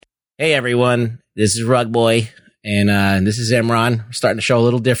Hey everyone, this is Rug Boy, and this is Imran. We're starting the show a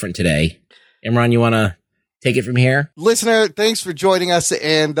little different today. Imran, you want to take it from here? Listener, thanks for joining us,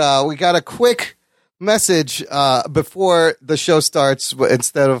 and we got a quick message before the show starts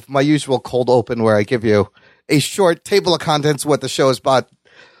instead of my usual cold open where I give you a short table of contents what the show is about.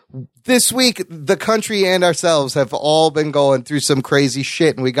 This week, the country and ourselves have all been going through some crazy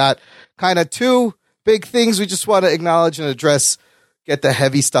shit, and we got kind of two big things we just want to acknowledge and address, get the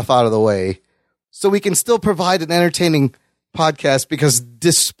heavy stuff out of the way, so we can still provide an entertaining podcast, because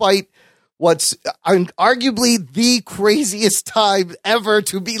despite what's arguably the craziest time ever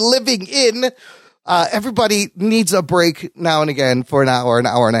to be living in, everybody needs a break now and again for an hour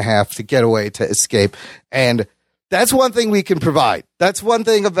and a half to get away, to escape. And that's one thing we can provide. That's one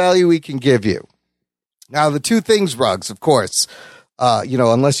thing of value we can give you. Now, the two things, Rugs, of course,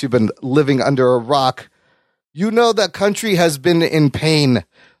 unless you've been living under a rock, you know that country has been in pain.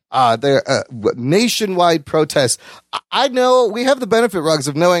 There nationwide protests. I know we have the benefit, Rugs,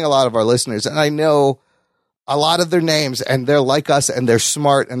 of knowing a lot of our listeners, and I know a lot of their names, and they're like us, and they're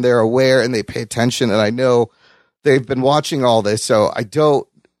smart, and they're aware, and they pay attention, and I know they've been watching all this, so I don't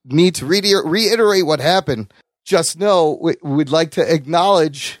need to reiterate what happened. Just know we'd like to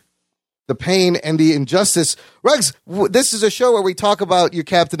acknowledge the pain and the injustice. Rugs, this is a show where we talk about your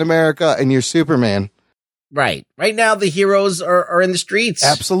Captain America and your Superman. Right. Right now, the heroes are in the streets.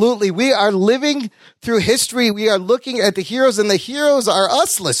 Absolutely. We are living through history. We are looking at the heroes, and the heroes are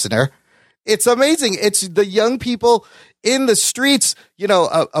us, listener. It's amazing. It's the young people in the streets. You know,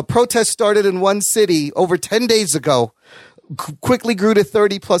 a protest started in one city over 10 days ago, quickly grew to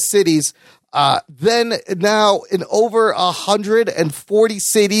 30 plus cities. Then now in over 140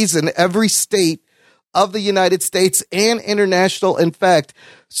 cities in every state of the United States and international. In fact,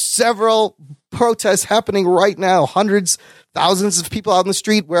 several protests happening right now, hundreds, thousands of people out in the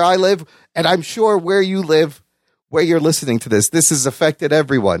street where I live. And I'm sure where you live, where you're listening to this, this has affected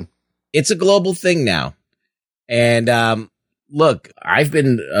everyone. It's a global thing now. And look, I've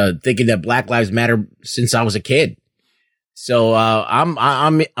been thinking that Black Lives Matter since I was a kid. So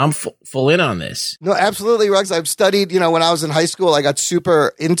I'm full in on this. No, absolutely, Ruggs. I've studied, when I was in high school, I got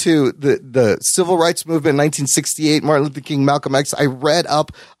super into the civil rights movement in 1968, Martin Luther King, Malcolm X. I read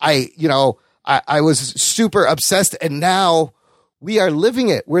up. I was super obsessed, and now we are living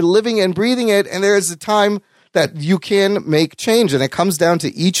it. We're living and breathing it, and there is a time that you can make change, and it comes down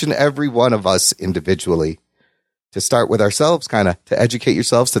to each and every one of us individually. To start with ourselves, kind of, to educate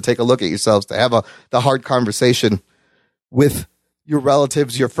yourselves, to take a look at yourselves, to have the hard conversation with your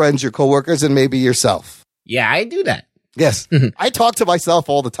relatives, your friends, your coworkers, and maybe yourself. Yeah, I do that. Yes. I talk to myself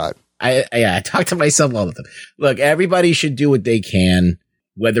all the time. I talk to myself all the time. Look, everybody should do what they can,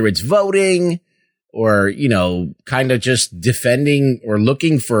 whether it's voting or, kind of just defending or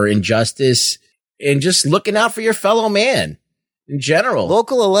looking for injustice and just looking out for your fellow man in general.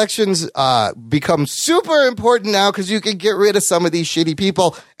 Local elections become super important now because you can get rid of some of these shitty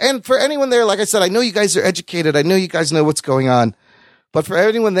people. And for anyone there, like I said, I know you guys are educated. I know you guys know what's going on. But for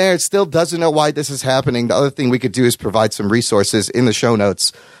anyone there, it still doesn't know why this is happening. The other thing we could do is provide some resources in the show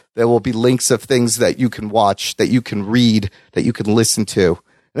notes. There will be links of things that you can watch, that you can read, that you can listen to.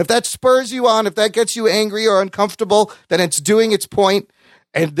 And if that spurs you on, if that gets you angry or uncomfortable, then it's doing its point.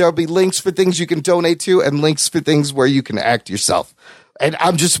 And there'll be links for things you can donate to and links for things where you can act yourself. And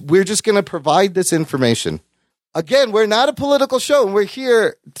we're just going to provide this information. Again, we're not a political show, and we're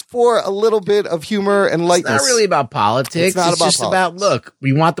here for a little bit of humor and lightness. It's not really about politics. It's just about, look,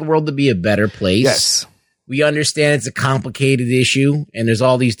 we want the world to be a better place. Yes. We understand it's a complicated issue, and there's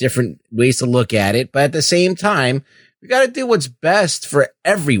all these different ways to look at it. But at the same time, we got to do what's best for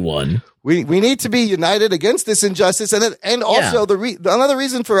everyone. We need to be united against this injustice. And also another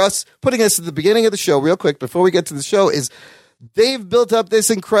reason for us putting us at the beginning of the show real quick before we get to the show is they've built up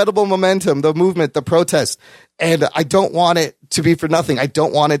this incredible momentum, the movement, the protest. And I don't want it to be for nothing. I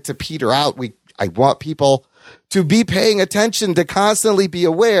don't want it to peter out. I want people to be paying attention, to constantly be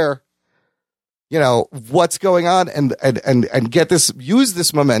aware, what's going on and use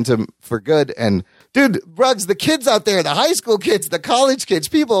this momentum for good. And dude, Ruggs, the kids out there, the high school kids, the college kids,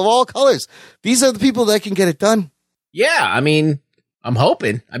 people of all colors, these are the people that can get it done. Yeah. I mean, I'm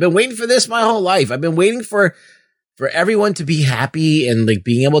hoping. I've been waiting for this my whole life. I've been waiting for everyone to be happy and like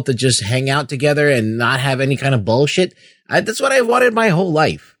being able to just hang out together and not have any kind of bullshit. That's what I wanted my whole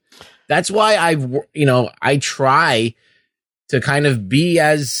life. That's why I try to kind of be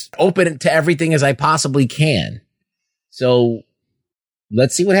as open to everything as I possibly can. So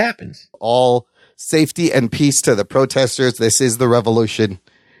let's see what happens. All safety and peace to the protesters. This is the revolution,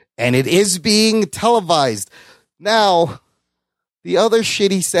 and it is being televised. Now, The other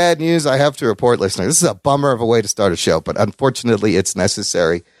shitty, sad news I have to report, listeners, this is a bummer of a way to start a show, but unfortunately it's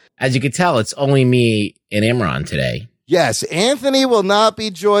necessary. As you can tell, it's only me and Imran today. Yes, Anthony will not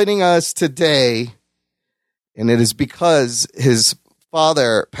be joining us today, and it is because his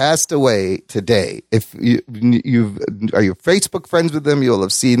father passed away today. If you are your Facebook friends with him, you'll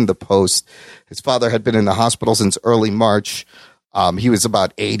have seen the post. His father had been in the hospital since early March. He was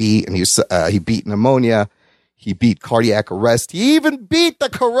about 80, and he beat pneumonia. He beat cardiac arrest. He even beat the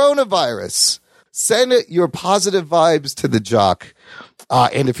coronavirus. Send your positive vibes to the Jock.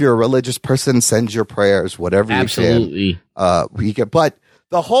 And if you're a religious person, send your prayers, whatever Absolutely. you can. But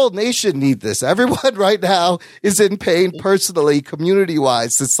the whole nation need this. Everyone right now is in pain personally,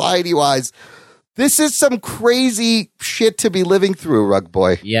 community-wise, society-wise. This is some crazy shit to be living through, Rug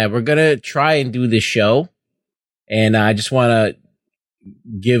Boy. Yeah, we're going to try and do this show. And I just want to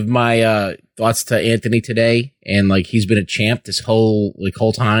give my thoughts to Anthony today. And like, he's been a champ this whole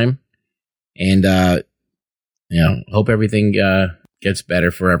time. And, hope everything gets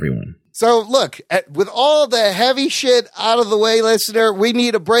better for everyone. So look, with all the heavy shit out of the way, listener, we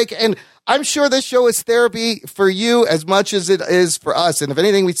need a break. And I'm sure this show is therapy for you as much as it is for us. And if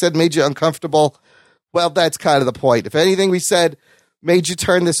anything we said made you uncomfortable, well, that's kind of the point. If anything we said made you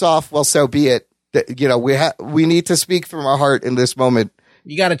turn this off, well, so be it. We need to speak from our heart in this moment.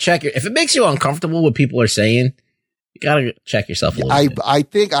 You got to check if it makes you uncomfortable what people are saying, you got to check yourself a little bit. I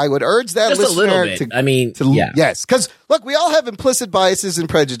think I would urge that just listener a little bit. Yeah. Yes. Because look, we all have implicit biases and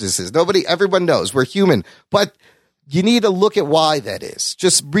prejudices. Everyone knows we're human, but you need to look at why that is.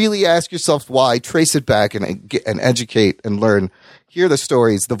 Just really ask yourself why, trace it back and educate and learn, hear the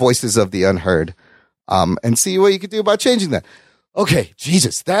stories, the voices of the unheard, and see what you can do about changing that. Okay,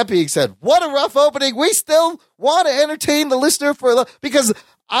 Jesus. That being said, what a rough opening. We still want to entertain the listener because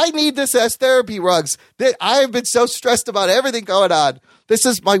I need this as therapy, Rugs. I have been so stressed about everything going on. This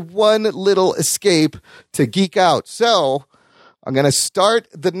is my one little escape to geek out. So I'm going to start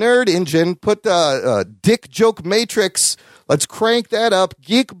the nerd engine, put the dick joke matrix. Let's crank that up.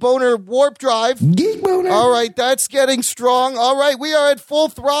 Geek boner warp drive. Geek boner. All right, that's getting strong. All right, we are at full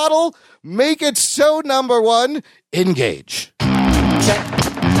throttle. Make it so, number one. Engage. Check.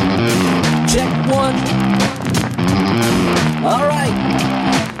 Check one. All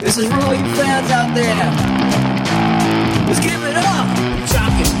right. This is for all you fans out there. Let's give it up. We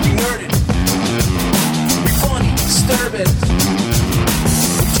talking, we nerding. We funny, disturbing.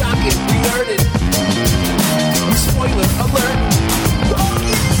 We talking, we nerding. We spoiler alert. Oh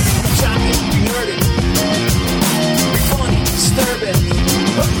yeah. We talking, we nerding. We funny, disturbing.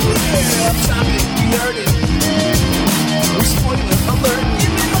 Oh yeah. I'm talking, we nerding. We spoiler alert.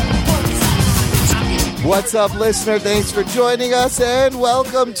 Give it up. What's up, listener? Thanks for joining us, and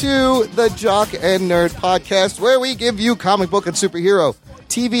welcome to the Jock and Nerd Podcast, where we give you comic book and superhero,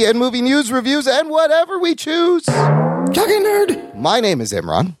 TV and movie news, reviews, and whatever we choose. Jock and Nerd. My name is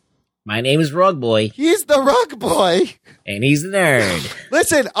Imran. My name is Rug Boy. He's the Rug Boy. And he's the nerd.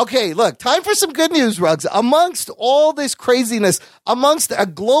 Listen, okay, look, time for some good news, Rugs. Amongst all this craziness, amongst a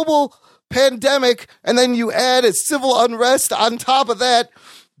global pandemic, and then you add a civil unrest on top of that,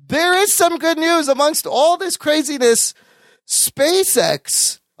 there is some good news amongst all this craziness.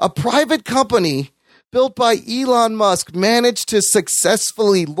 SpaceX, a private company built by Elon Musk, managed to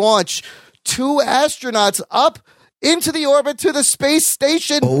successfully launch 2 astronauts up into the orbit to the space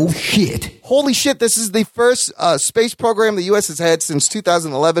station. Oh, shit. Holy shit, this is the first space program the U.S. has had since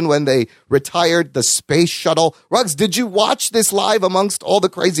 2011 when they retired the space shuttle. Ruggs, did you watch this live amongst all the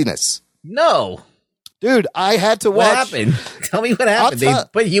craziness? No. Dude, I had to watch. What happened? Tell me what happened. They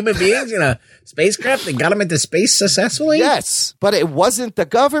put human beings in a spacecraft and got them into space successfully? Yes, but it wasn't the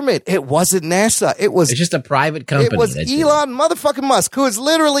government. It wasn't NASA. It's just a private company. It was Elon motherfucking Musk, who is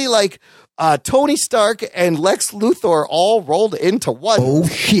literally like Tony Stark and Lex Luthor all rolled into one. Oh,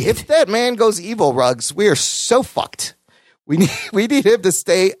 shit. If that man goes evil, Rugs, we are so fucked. We need him to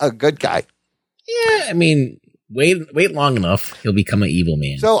stay a good guy. Yeah, I mean, wait long enough, he'll become an evil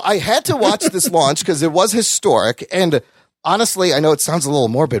man. So I had to watch this launch because it was historic. And honestly, I know it sounds a little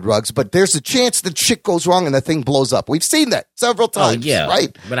morbid, Rugs, but there's a chance that shit goes wrong and the thing blows up. We've seen that several times,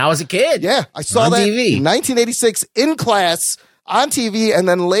 right? When I was a kid. Yeah, I saw that TV. In 1986 in class on TV, and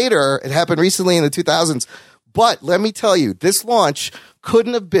then later, it happened recently in the 2000s. But let me tell you, this launch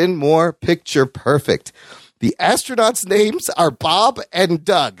couldn't have been more picture perfect. The astronauts' names are Bob and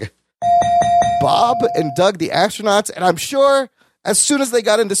Doug. Bob and Doug, the astronauts, and I'm sure as soon as they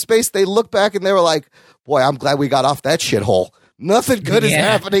got into space, they looked back and they were like, boy, I'm glad we got off that shithole. Nothing good is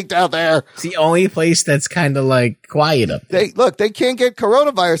happening down there. It's the only place that's kind of like quiet up there. They can't get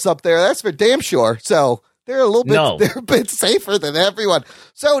coronavirus up there. That's for damn sure. So They're a little bit, No. they're a bit safer than everyone.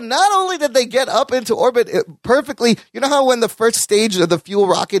 So not only did they get up into orbit perfectly, you know how when the first stage of the fuel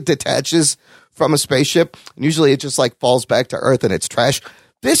rocket detaches from a spaceship, and usually it just like falls back to Earth and it's trash.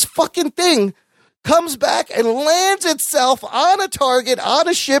 This fucking thing comes back and lands itself on a target, on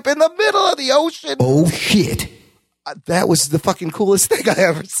a ship in the middle of the ocean. Oh, shit. That was the fucking coolest thing I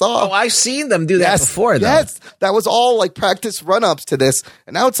ever saw. Oh, I've seen them do that before, though. Yes, that was all like practice run-ups to this.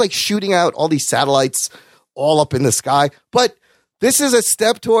 And now it's like shooting out all these satellites all up in the sky. But this is a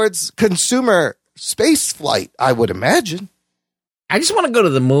step towards consumer space flight, I would imagine. I just want to go to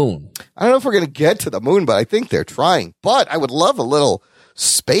the moon. I don't know if we're going to get to the moon, but I think they're trying. But I would love a little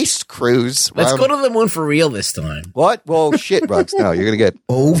space cruise. Let's go to the moon for real this time. What? Well, shit, Rugs. No, you're going to get...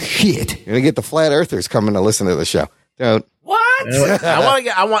 Oh, shit. You're going to get the flat earthers coming to listen to the show. Don't. What?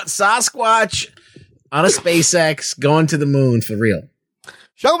 I want Sasquatch on a SpaceX going to the moon for real.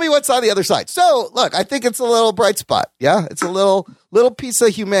 Show me what's on the other side. So, look, I think it's a little bright spot. Yeah, it's a little piece of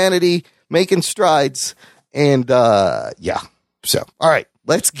humanity making strides. And, yeah. So, all right,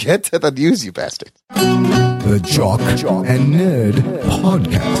 let's get to the news, you bastards. The Jock and Nerd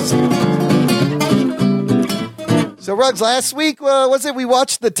Podcast. So, Ruggs, last week, we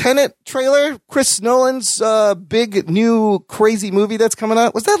watched the Tenet trailer, Chris Nolan's big new crazy movie that's coming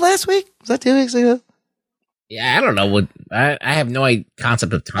out. Was that last week? Was that 2 weeks ago? Yeah, I don't know what. I have no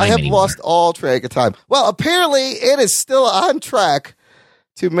concept of time. I have anymore. lost all track of time. Well, apparently it is still on track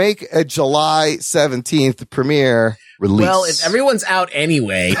to make a July 17th premiere release. Well, if everyone's out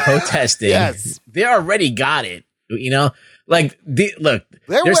anyway protesting, Yes. they already got it. You know, like look,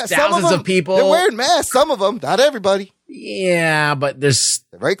 there's thousands of people. They're wearing masks. Some of them, not everybody. Yeah, but They're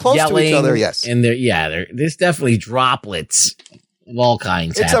very close to each other. Yes, and there's definitely droplets of all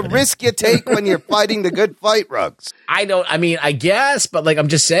kinds. It's happening. a risk you take when you're fighting the good fight, Ruggs. I guess, but like I'm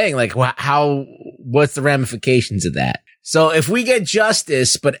just saying, like what's the ramifications of that? So if we get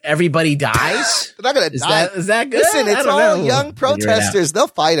justice, but everybody dies, They're not going to die. Is that good? Listen, I it's don't all know. young protesters. They'll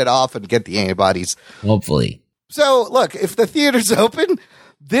fight it off and get the antibodies. Hopefully. So, look, if the theater's open,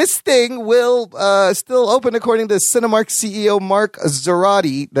 this thing will still open, according to Cinemark CEO Mark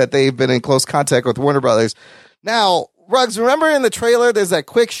Zorati, that they've been in close contact with Warner Brothers. Now, Ruggs, remember in the trailer, there's that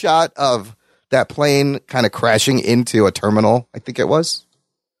quick shot of that plane kind of crashing into a terminal, I think it was.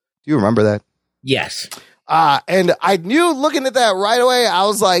 Do you remember that? Yes. And I knew looking at that right away, I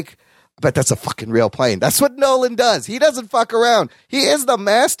was like, I bet that's a fucking real plane. That's what Nolan does. He doesn't fuck around. He is the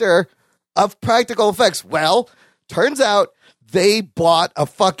master of practical effects. Well, turns out they bought a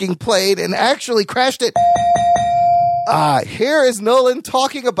fucking plane and actually crashed it. Here is Nolan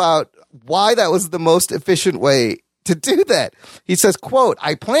talking about why that was the most efficient way to do that. He says, quote,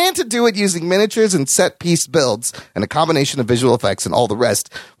 I plan to do it using miniatures and set piece builds and a combination of visual effects and all the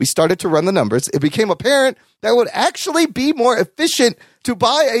rest. We started to run the numbers. It became apparent that it would actually be more efficient to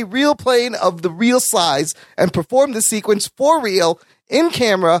buy a real plane of the real size and perform the sequence for real in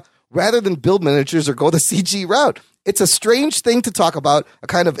camera rather than build miniatures or go the CG route. It's a strange thing to talk about, a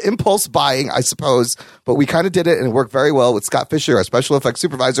kind of impulse buying, I suppose, but we kind of did it and it worked very well with Scott Fisher, our special effects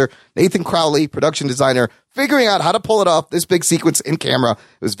supervisor, Nathan Crowley, production designer, figuring out how to pull it off, this big sequence in camera.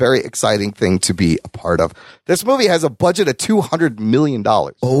 It was a very exciting thing to be a part of. This movie has a budget of $200 million.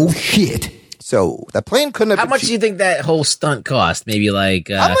 Oh, shit. So that plane couldn't have How been much do you think that whole stunt cost? Maybe like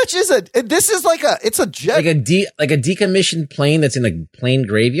How much is it? This is it's a jet. like a decommissioned plane that's in a plane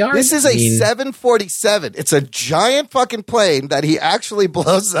graveyard? This is a 747. It's a giant fucking plane that he actually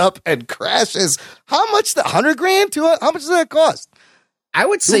blows up and crashes. How much? $100 grand? How much does that cost? I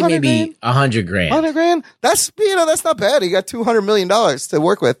would say maybe $100 grand. $100 grand? That's not bad. He got $200 million to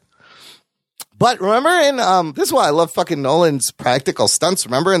work with. But remember this is why I love fucking Nolan's practical stunts.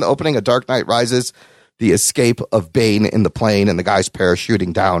 Remember in the opening of Dark Knight Rises, the escape of Bane in the plane and the guy's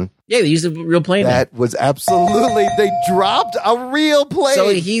parachuting down? Yeah, they used a real plane. That was absolutely, they dropped a real plane. So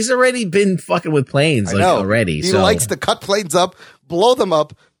he's already been fucking with planes already. He likes to cut planes up, blow them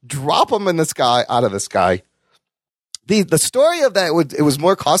up, drop them in the sky, out of the sky. The story of that, it was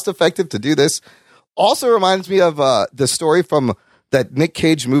more cost effective to do this. Also reminds me of the story from that Nick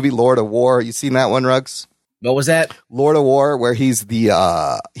Cage movie, Lord of War. You seen that one, Ruggs? What was that? Lord of War, where he's the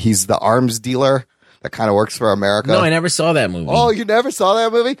arms dealer that kind of works for America. No, I never saw that movie. Oh, you never saw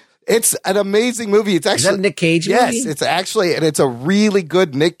that movie? It's an amazing movie. It's actually Is that a Nick Cage movie? Yes, it's a really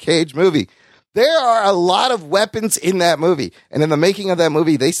good Nick Cage movie. There are a lot of weapons in that movie. And in the making of that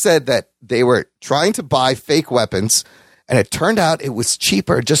movie, they said that they were trying to buy fake weapons, and it turned out it was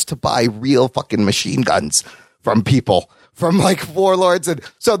cheaper just to buy real fucking machine guns from people from like warlords, and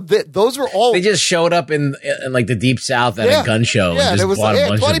so those were all. They just showed up in like the deep south at a gun show. Yeah, and just it was bought a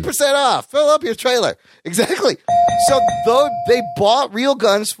bunch 20% off. Fill up your trailer. Exactly. So though they bought real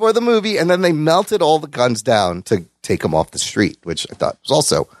guns for the movie, and then they melted all the guns down to take them off the street, which I thought was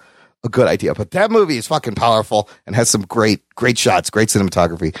also a good idea. But that movie is fucking powerful and has some great shots, great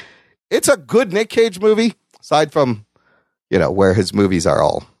cinematography. It's a good Nick Cage movie, aside from, where his movies are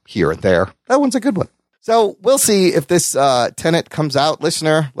all here and there. That one's a good one. So we'll see if this Tenet comes out.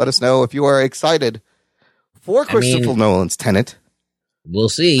 Listener, let us know if you are excited for Christopher Nolan's Tenet. We'll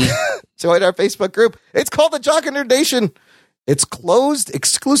see. Join our Facebook group. It's called the Jock and Nerd Nation. It's closed,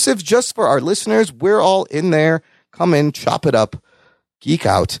 exclusive just for our listeners. We're all in there. Come in, chop it up, geek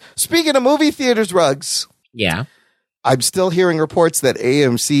out. Speaking of movie theaters, Rugs. Yeah. I'm still hearing reports that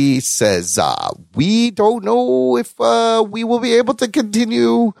AMC says we don't know if we will be able to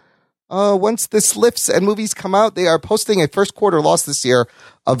continue once this lifts and movies come out. They are posting a first quarter loss this year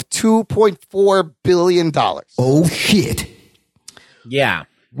of $2.4 billion. Oh, shit. Yeah.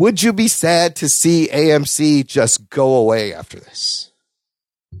 Would you be sad to see AMC just go away after this?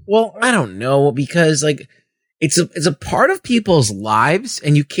 Well, I don't know, because like it's a part of people's lives,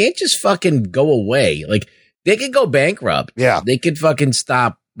 and you can't just fucking go away. Like, they could go bankrupt. Yeah. They could fucking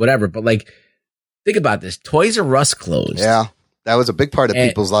stop, whatever. But like, think about this. Toys R Us closed. Yeah. That was a big part of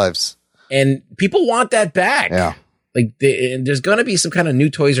people's lives. And people want that back. Yeah. Like, and there's going to be some kind of new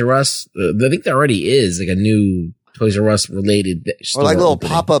Toys R Us. I think there already is like a new Toys R Us related store. Or like little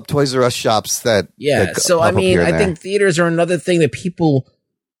opening. pop-up Toys R Us shops that. Yeah. that So, pop I up mean, here and I there. think theaters are another thing that people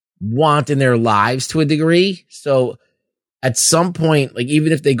want in their lives to a degree. So at some point, like,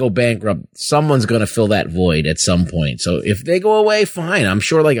 even if they go bankrupt, someone's going to fill that void at some point. So if they go away, fine. I'm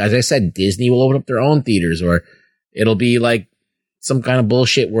sure, like, as I said, Disney will open up their own theaters, or it'll be like some kind of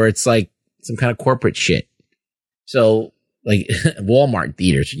bullshit where it's like some kind of corporate shit. So like Walmart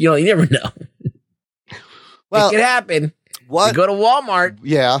theaters, you never know. Well, it could happen. What? You go to Walmart.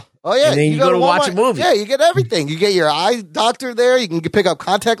 Yeah. Oh, yeah. And then you go to watch a movie. Yeah, you get everything. You get your eye doctor there. You can pick up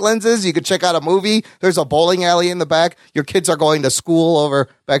contact lenses. You can check out a movie. There's a bowling alley in the back. Your kids are going to school over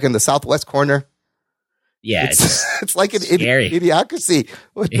back in the southwest corner. Yeah. It's like an scary. idiocracy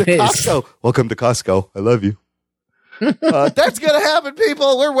with the It is. Costco. Welcome to Costco. I love you. That's going to happen,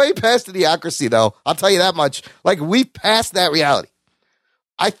 people. We're way past idiocracy, though. I'll tell you that much. Like, we've passed that reality.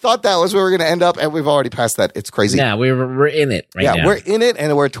 I thought that was where we were going to end up, and we've already passed that. It's crazy. Yeah, we're in it right now. Yeah, we're in it,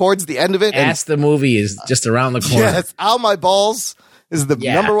 and we're towards the end of it. Ask the Movie is just around the corner. Yes, Ow My Balls is the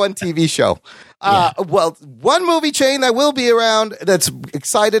number one TV show. Well, one movie chain that will be around that's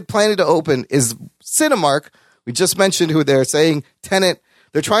excited, planning to open is Cinemark. We just mentioned who they're saying, Tenet.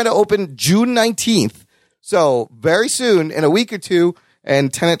 They're trying to open June 19th. So very soon, in a week or two,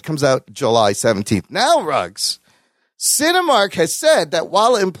 and Tenet comes out July 17th. Now, Ruggs, Cinemark has said that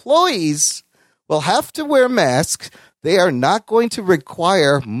while employees will have to wear masks, they are not going to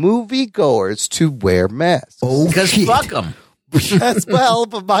require moviegoers to wear masks. Oh, Because shit. fuck them. Yes, well,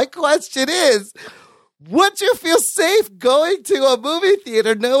 but my question is, would you feel safe going to a movie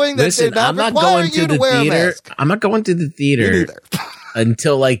theater knowing that Listen, they're I'm not not requiring going to you to the wear a theater. mask? I'm not going to the Me theater neither.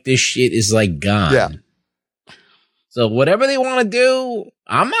 until like this shit is like gone. Yeah. So whatever they want to do,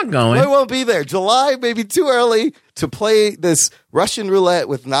 I'm not going. I won't be there. July may be too early to play this Russian roulette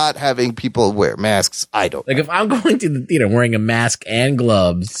with not having people wear masks. I don't Like, know. if I'm going to the theater wearing a mask and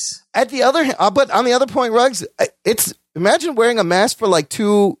gloves, At the other hand, but on the other point, Ruggs, it's imagine wearing a mask for like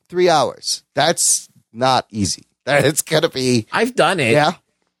 2-3 hours. That's not easy. It's gonna be. I've done it. Yeah.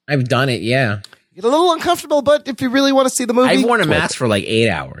 I've done it. Yeah. Get a little uncomfortable, but if you really want to see the movie, I've worn a it's worth mask it. for like 8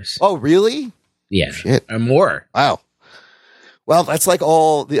 hours. Oh, really? Yeah. Shit. Or more. Wow. Well, that's like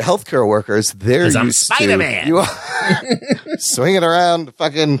all the healthcare workers. They're 'Cause I'm used to- Spider-Man. You are swinging around,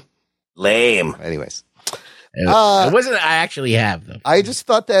 fucking. Lame. Anyways, It wasn't. I actually have them. I just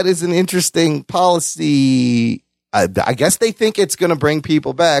thought that is an interesting policy. I guess they think it's going to bring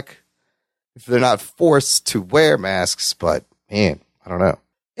people back if they're not forced to wear masks. But man, I don't know.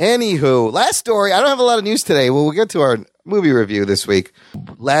 Anywho, last story. I don't have a lot of news today. Well, we'll get to our movie review this week.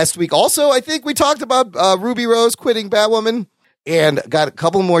 Last week, also, I think we talked about Ruby Rose quitting Batwoman and got a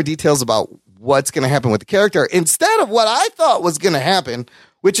couple more details about what's going to happen with the character instead of what I thought was going to happen,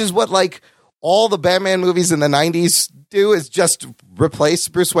 which is what like all the Batman movies in the 90s do, is just replace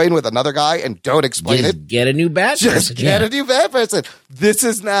Bruce Wayne with another guy and don't explain Just it. get a new bat. Just get a new bad person. This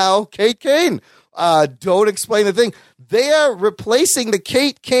is now Kate Kane. Don't explain the thing. They are replacing the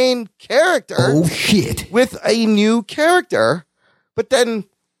Kate Kane character Oh, shit. with a new character. But then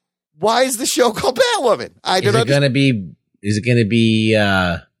why is the show called Batwoman? I Is don't it understand. going to be? Is it going to be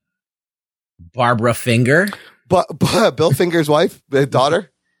Barbara Finger? But Bill Finger's wife, the daughter.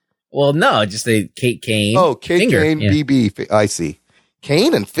 Well, no, just a Kate Kane. Oh, Kate Finger, Kane, yeah. BB. I see.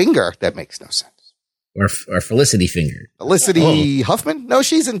 Kane and Finger. That makes no sense. Or Felicity Finger. Felicity Huffman? No,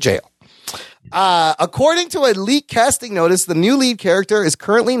 she's in jail. According to a leaked casting notice, the new lead character is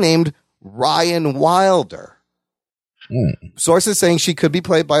currently named Ryan Wilder. Sources saying she could be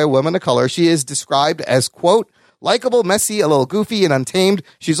played by a woman of color. She is described as, quote, likable, messy, a little goofy, and untamed.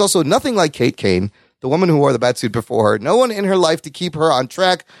 She's also nothing like Kate Kane, the woman who wore the batsuit before her. No one in her life to keep her on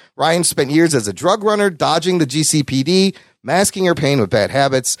track. Ryan spent years as a drug runner, dodging the GCPD, masking her pain with bad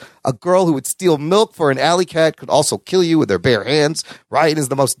habits. A girl who would steal milk for an alley cat could also kill you with her bare hands. Ryan is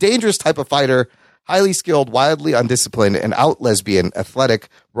the most dangerous type of fighter, highly skilled, wildly undisciplined, and out lesbian, athletic,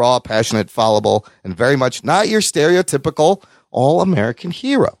 raw, passionate, fallible, and very much not your stereotypical all-American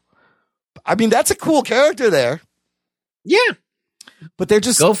hero. I mean, that's a cool character there. Yeah. But they're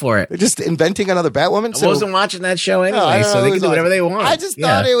just go for it. They're just inventing another Batwoman. I wasn't watching that show anyway, so they can do whatever they want. I just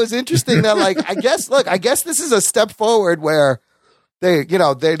thought it was interesting that, like, I guess this is a step forward where they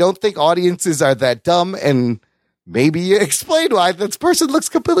don't think audiences are that dumb, and maybe you explain why this person looks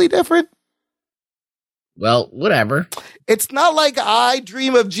completely different. Well, whatever. It's not like I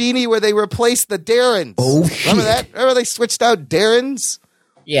Dream of Jeannie where they replaced the Darrens. Oh, shit. Remember that? Remember they switched out Darrens?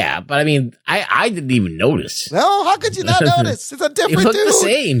 Yeah, but I mean, I didn't even notice. No, how could you not notice? It's a different He looked dude. the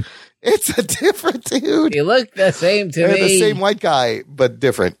same. It's a different dude. He looked the same to They're me. the same white guy, but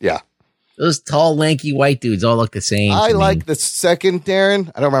different. Yeah. Those tall, lanky white dudes all look the same. I to like me. the second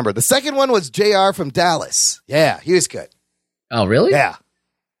Darren. I don't remember. The second one was JR from Dallas. Yeah, he was good. Oh, really? Yeah.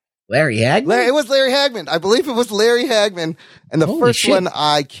 Larry Hagman? It was Larry Hagman. I believe it was Larry Hagman. And the Holy first shit. one,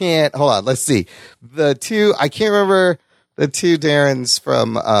 I can't. Hold on. Let's see. The two, I can't remember the two Darrens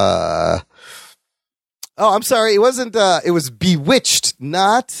from. Oh, I'm sorry. It wasn't. It was Bewitched.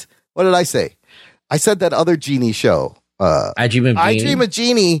 Not. What did I say? I said that other Genie show. I Dream of Jeannie. I Dream of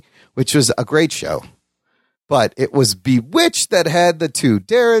Jeannie, which was a great show. But it was Bewitched that had the two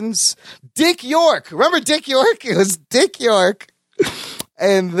Darrens. Dick York. Remember Dick York? It was Dick York.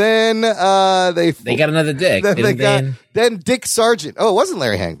 And then they got another dick. Then Dick Sargent. Oh, it wasn't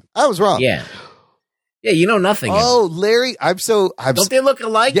Larry Hagman. I was wrong. Yeah. Yeah, you know nothing. Oh, Larry. Don't they look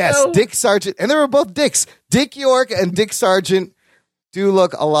alike? Yes, though? Dick Sargent. And they were both Dicks. Dick York and Dick Sargent do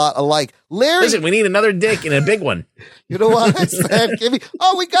look a lot alike. Larry. Listen, we need another dick and a big one. You know what?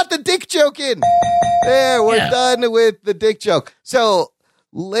 We got the dick joke in. There, we're done with the dick joke. So,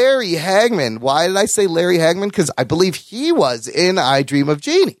 Larry Hagman. Why did I say Larry Hagman? Because I believe he was in I Dream of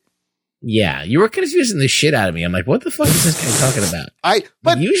Jeannie. Yeah, you were confusing the shit out of me. I'm like, what the fuck is this guy talking about?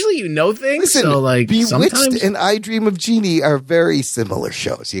 But usually you know things. Listen, so like Bewitched sometimes and I Dream of Jeannie are very similar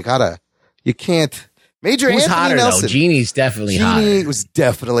shows. You can't. Major Who's Anthony hotter Nelson. though? Jeannie's definitely hotter. Jeannie was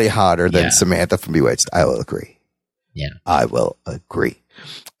definitely hotter than Yeah. Samantha from Bewitched. I will agree. Yeah. I will agree.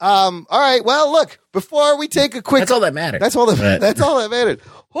 All right. Well, look, before we take a quick. That's all that matters. That's all that mattered.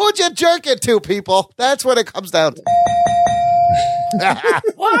 Who'd you jerk it to, people? That's what it comes down to.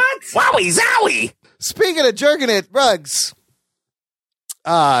 What? Wowie zowie! Speaking of jerking it, Rugs.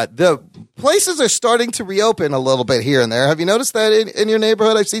 The places are starting to reopen a little bit here and there. Have you noticed that in your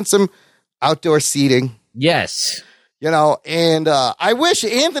neighborhood? I've seen some outdoor seating. Yes. And I wish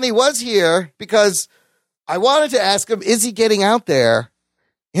Anthony was here because I wanted to ask him, is he getting out there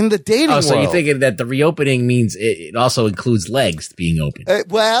in the dating world? So you're thinking that the reopening means it also includes legs being open.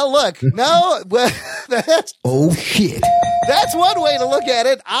 Well, look, no, well, Oh, shit. that's one way to look at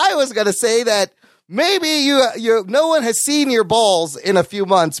it. I was going to say that maybe you no one has seen your balls in a few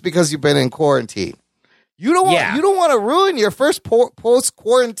months because you've been in quarantine. You don't want to ruin your first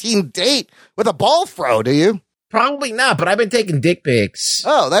post-quarantine date with a ball throw, do you? Probably not, but I've been taking dick pics.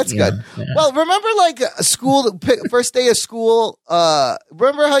 Oh, that's Yeah, good. yeah. Well, remember like a school, first day of school,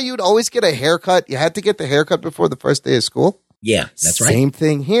 remember how you'd always get a haircut? You had to get the haircut before the first day of school? Yeah, that's right. Same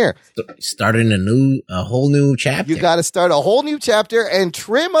thing here. Starting a whole new chapter. You got to start a whole new chapter and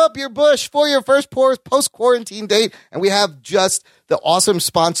trim up your bush for your first post-quarantine date. And we have just the awesome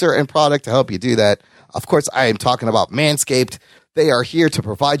sponsor and product to help you do that. Of course, I am talking about Manscaped. They are here to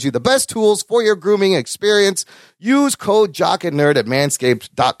provide you the best tools for your grooming experience. Use code JockandNerd at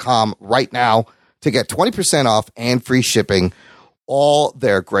manscaped.com right now to get 20% off and free shipping. All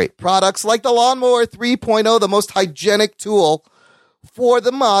their great products like the Lawnmower 3.0, the most hygienic tool for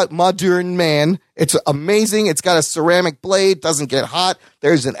the modern man. It's amazing. It's got a ceramic blade, doesn't get hot.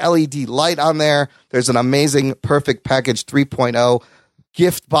 There's an LED light on there. There's an amazing Perfect Package 3.0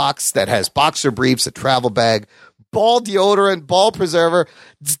 gift box that has boxer briefs, a travel bag, ball deodorant, ball preserver.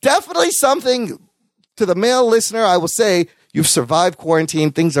 It's definitely something to the male listener. I will say You've survived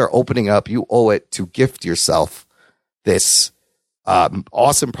quarantine. Things are opening up. You owe it to gift yourself this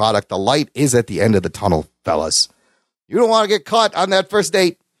awesome product. The light is at the end of the tunnel, fellas. You don't want to get caught on that first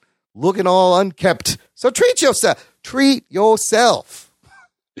date looking all unkept. So treat yourself. Treat yourself.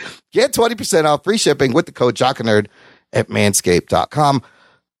 Get 20% off free shipping with the code JockandNerd at manscaped.com.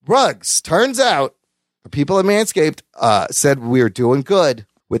 Rugs. Turns out the people at Manscaped said we're doing good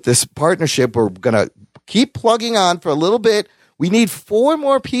with this partnership. We're going to keep plugging on for a little bit. We need 4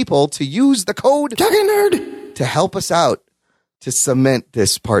 more people to use the code JockandNerd to help us out to cement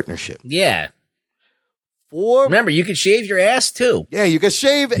this partnership. Yeah. 4. Remember, you can shave your ass too. Yeah, you can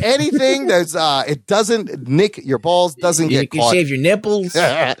shave anything that's it doesn't nick your balls, doesn't get caught. You can shave your nipples. You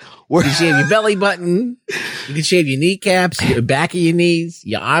can shave your belly button. You can shave your kneecaps, your back of your knees,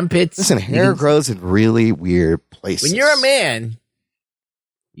 your armpits. Listen, hair grows in really weird places. When you're a man,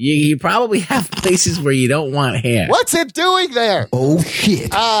 you probably have places where you don't want hair. What's it doing there? Oh,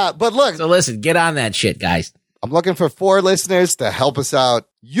 shit. But look. So listen, get on that shit, guys. I'm looking for 4 listeners to help us out.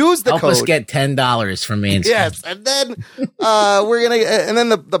 Use the help code. Help us get $10 from Manscaped. Yes, and then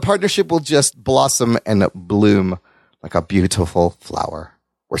the partnership will just blossom and bloom like a beautiful flower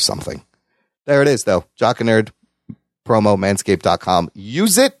or something. There it is, though. Jock and Nerd promo manscaped.com.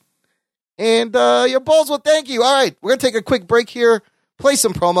 Use it, and your balls will thank you. All right, we're gonna take a quick break here, play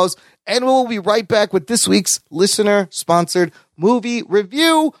some promos, and we'll be right back with this week's listener-sponsored movie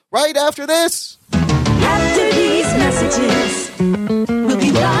review right after this. After these messages, we'll be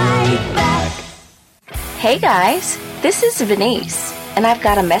right back. Hey guys, this is Venice, and I've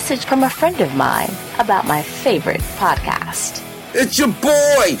got a message from a friend of mine about my favorite podcast. It's your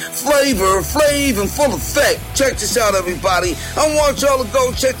boy, Flavor Flav in full effect. Check this out, everybody. I want y'all to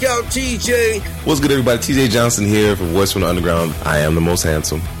go check out TJ. What's good, everybody? TJ Johnson here for Voice from the Underground. I am the most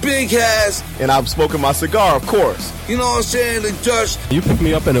handsome. Big Has. And I'm smoking my cigar, of course. You know what I'm saying? The Dutch. You pick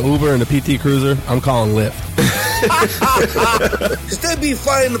me up in an Uber and a PT Cruiser, I'm calling Lyft. Cause they be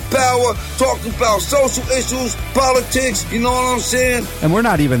fighting the power, talking about social issues, politics, you know what I'm saying? And we're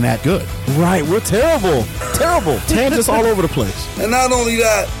not even that good. Right, we're terrible. Terrible. Tangents all over the place. And not only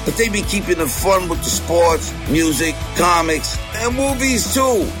that, but they be keeping it fun with the sports, music, comics, and movies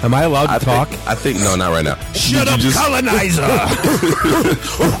too. Am I allowed to talk? I think no, not right now. Shut up, colonizer!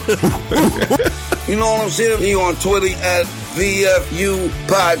 You know what I'm saying? He on Twitter at VFU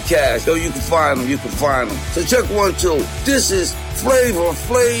Podcast. So you can find them. So check 1, 2. This is Flavor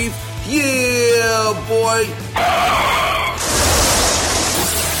Flav. Yeah, boy.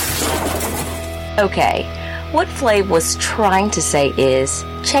 Okay, what Flav was trying to say is,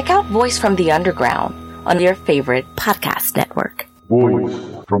 check out Voice from the Underground on your favorite podcast network. Voice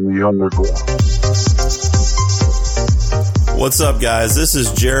from the Underground. What's up, guys? This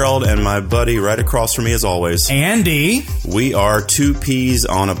is Gerald and my buddy right across from me, as always, Andy. We are 2 Peas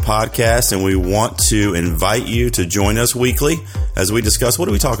on a podcast, and we want to invite you to join us weekly as we discuss. What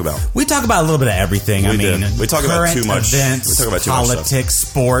do we talk about? We talk about a little bit of everything. We talk about too much. Events, we talk about too politics, much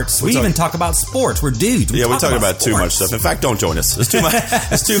sports. We even talk about sports. We're dudes. We talk about too much stuff. In fact, don't join us. It's too much.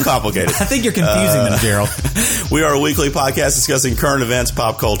 It's too complicated. I think you're confusing them, Gerald. We are a weekly podcast discussing current events,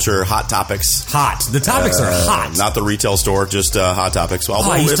 pop culture, hot topics. Hot. The topics are hot. Not the retail store, just hot topics. Well,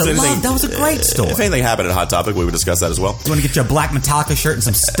 I used to love. That was a great store. If anything happened at Hot Topic, we would discuss that as well. You want to get you a black Metallica shirt and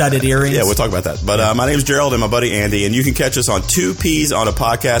some studded earrings? Yeah, we'll talk about that. But my name's Gerald and my buddy Andy, and you can catch us on 2 Peas on a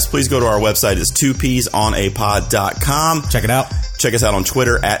Podcast. Please go to our website. It's 2peasonapod.com. Check it out. Check us out on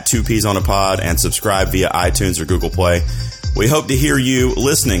Twitter at 2 Peas on a Pod, and subscribe via iTunes or Google Play. We hope to hear you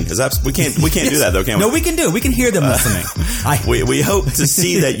listening. We can't do that though, can we? No, we can do it. We can hear them listening. We hope to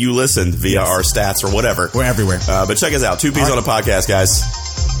see that you listen via our stats or whatever. We're everywhere. But check us out. 2 Peas on a Podcast, guys.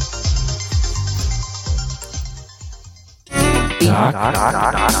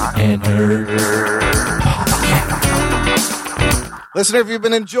 Listener, if you've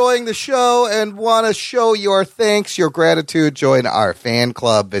been enjoying the show and want to show your thanks, your gratitude, join our fan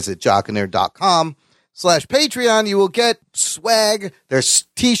club. Visit jockandnerd.com/Patreon. You will get swag. There's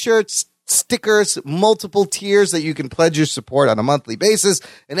t-shirts, stickers, multiple tiers that you can pledge your support on a monthly basis.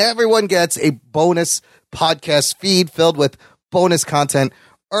 And everyone gets a bonus podcast feed filled with bonus content,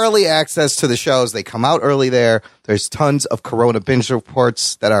 early access to the shows. They come out early there. There's tons of Corona binge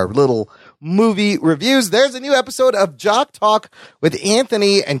reports that are little movie reviews. There's a new episode of Jock Talk with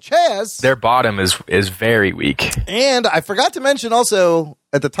Anthony and Chaz. Their bottom is very weak. And I forgot to mention also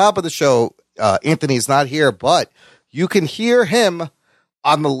at the top of the show, Anthony's not here, but you can hear him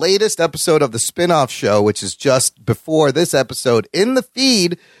on the latest episode of the spinoff show, which is just before this episode, in the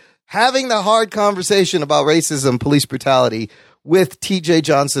feed, having the hard conversation about racism, police brutality with TJ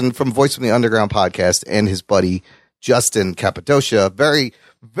Johnson from Voice from the Underground podcast and his buddy Justin Cappadocia. Very,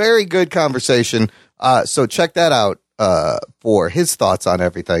 very good conversation. So check that out for his thoughts on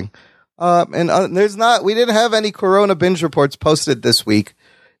everything. And we didn't have any Corona binge reports posted this week.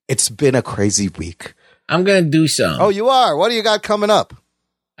 It's been a crazy week. I'm going to do some. Oh, you are? What do you got coming up?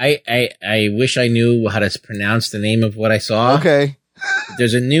 I wish I knew how to pronounce the name of what I saw. Okay.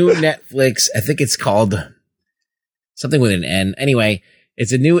 There's a new Netflix. I think it's called something with an N. Anyway,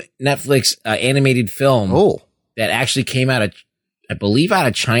 it's a new Netflix animated film that actually came out of, I believe, out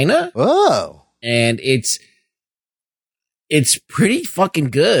of China. Oh. And it's pretty fucking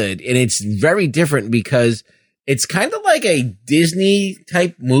good. And it's very different because it's kind of like a Disney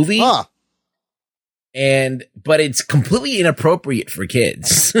type movie. Huh. But it's completely inappropriate for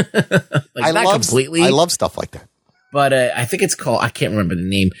kids. I love stuff like that. But I think it's called, I can't remember the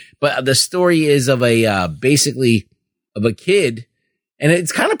name, but the story is of basically of a kid, and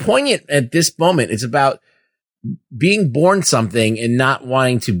it's kind of poignant at this moment. It's about being born something and not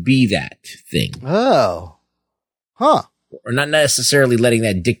wanting to be that thing. Oh. Huh. Or not necessarily letting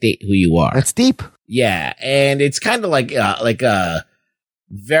that dictate who you are. That's deep. Yeah, and it's kind of like a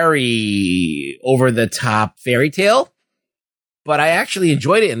very over the top fairy tale, but I actually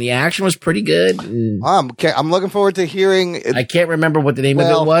enjoyed it, and the action was pretty good. I'm looking forward to hearing it. I can't remember what the name of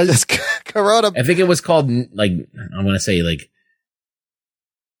it was. Corona. I think it was called, like, I want to say like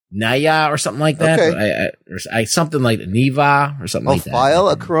Naya or something like that. Okay. Or something like Niva or something like that. File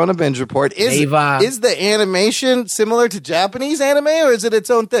a Corona binge report. Is the animation similar to Japanese anime, or is it its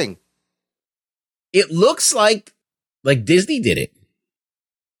own thing? It looks like Disney did it.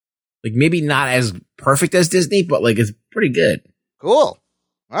 Like, maybe not as perfect as Disney, but like it's pretty good. Cool.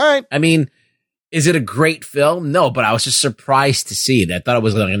 All right. I mean, is it a great film? No, but I was just surprised to see it. I thought it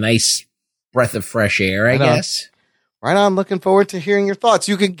was like a nice breath of fresh air, I guess. Right on. I'm looking forward to hearing your thoughts.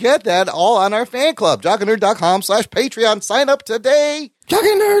 You can get that all on our fan club, jockandnerd.com/Patreon. Sign up today. Jock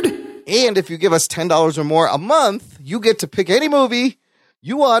and Nerd. And if you give us $10 or more a month, you get to pick any movie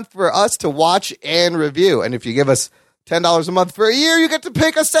you want for us to watch and review. And if you give us $10 a month for a year, you get to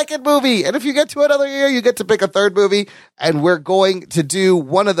pick a second movie. And if you get to another year, you get to pick a third movie. And we're going to do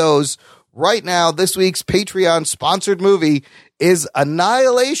one of those right now. This week's Patreon sponsored movie is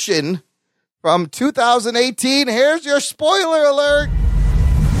Annihilation from 2018. Here's your spoiler alert.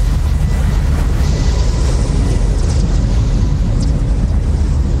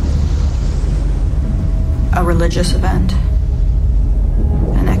 A religious event.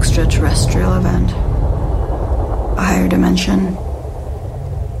 An extraterrestrial event. A higher dimension.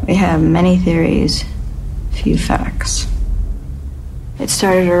 We have many theories, few facts. It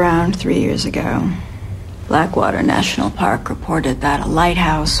started around 3 years ago. Blackwater National Park reported that a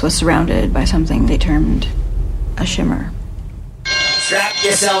lighthouse was surrounded by something they termed a shimmer. Strap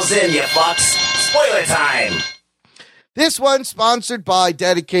yourselves in, you fucks. Spoiler time. This one sponsored by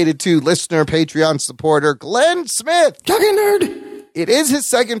dedicated to listener Patreon supporter Glenn Smith. Jock and Nerd. It is his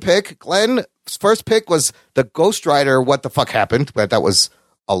second pick. Glenn's first pick was the Ghost Rider What the Fuck Happened, but that was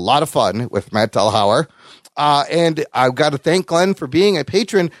a lot of fun with Matt Delhauer. And I've got to thank Glenn for being a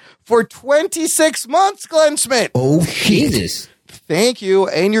patron for 26 months, Glenn Smith. Oh, shit. Jesus. Thank you,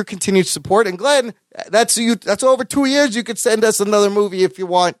 and your continued support. And Glenn, that's over 2 years. You could send us another movie if you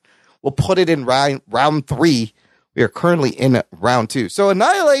want. We'll put it in round 3. We are currently in round 2. So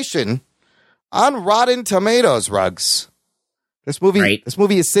Annihilation on Rotten Tomatoes, Rugs. This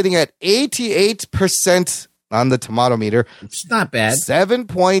movie is sitting at 88% on the tomato meter. It's not bad.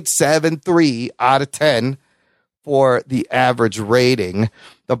 7.73 out of 10 for the average rating.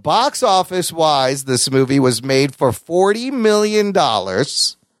 The box office wise, this movie was made for $40 million,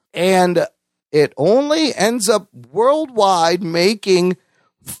 and it only ends up worldwide making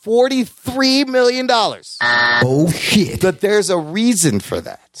 $43 million. Oh, shit. But there's a reason for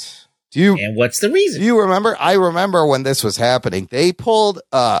that. And what's the reason? Do you remember? I remember when this was happening. They pulled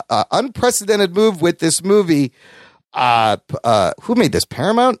an unprecedented move with this movie. Who made this?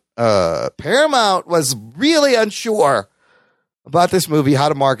 Paramount? Paramount was really unsure about this movie, how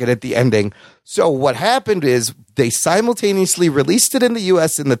to market it, the ending. So what happened is they simultaneously released it in the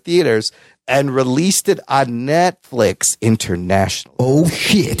U.S. in the theaters and released it on Netflix internationally. Oh,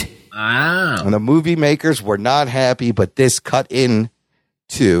 shit. Wow. And the movie makers were not happy, but this cut in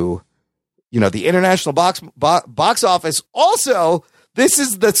to, the international box office. Also, this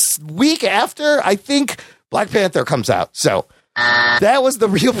is the week after, I think, Black Panther comes out. So that was the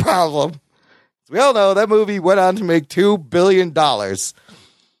real problem. We all know that movie went on to make $2 billion.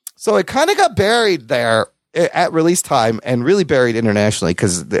 So it kind of got buried there at release time and really buried internationally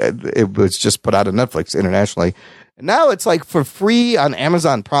because it was just put out on Netflix internationally. And now it's like for free on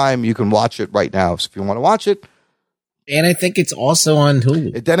Amazon Prime. You can watch it right now. So if you want to watch it, And I think it's also on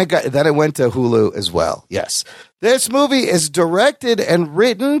Hulu. Then it went to Hulu as well. Yes. This movie is directed and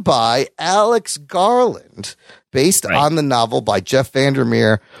written by Alex Garland, based on the novel by Jeff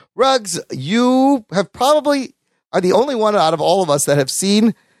Vandermeer. Ruggs, you have probably are the only one out of all of us that have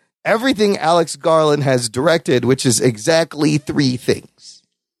seen everything Alex Garland has directed, which is exactly 3 things.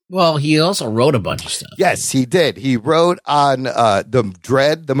 Well, he also wrote a bunch of stuff. Yes, he did. He wrote on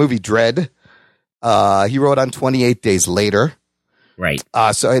the movie Dread. He wrote on 28 Days Later. Right.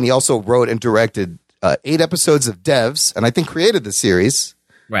 And he also wrote and directed 8 episodes of Devs, and I think created the series.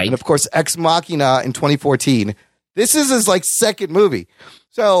 Right. And of course, Ex Machina in 2014. This is his second movie.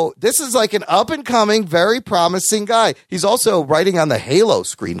 So this is an up and coming, very promising guy. He's also writing on the Halo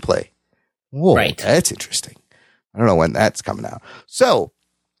screenplay. Whoa, right. That's interesting. I don't know when that's coming out. So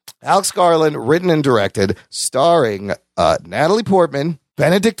Alex Garland, written and directed, starring Natalie Portman,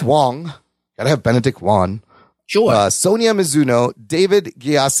 Benedict Wong. Gotta have Benedict Wong. Sure. Sonia Mizuno, David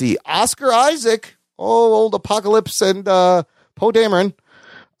Gyasi, Oscar Isaac, old Apocalypse and Poe Dameron,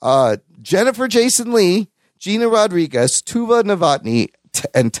 Jennifer Jason Leigh, Gina Rodriguez, Tuva Novotny,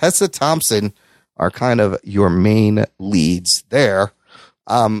 and Tessa Thompson are kind of your main leads there.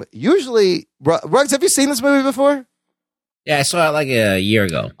 Usually, Ruggs, have you seen this movie before? Yeah, I saw it a year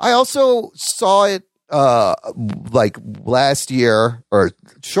ago. I also saw it last year or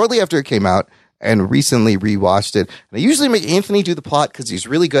shortly after it came out, and recently rewatched it. And I usually make Anthony do the plot because he's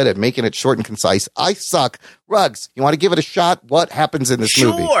really good at making it short and concise. I suck. Ruggs, you want to give it a shot? What happens in this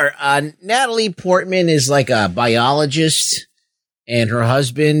movie? Sure. Natalie Portman is a biologist, and her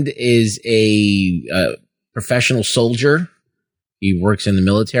husband is a professional soldier. He works in the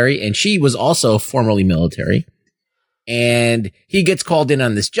military, and she was also formerly military. And he gets called in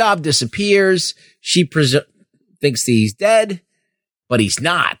on this job, disappears. She thinks he's dead, but he's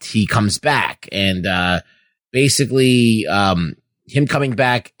not. He comes back, and basically him coming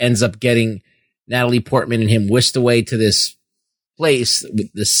back ends up getting Natalie Portman and him whisked away to this place,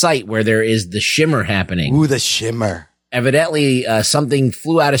 the site where there is the shimmer happening. Ooh, the shimmer. Evidently, something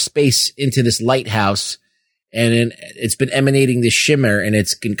flew out of space into this lighthouse, and it's been emanating this shimmer, and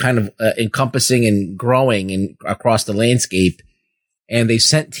it's kind of encompassing and growing across the landscape. And they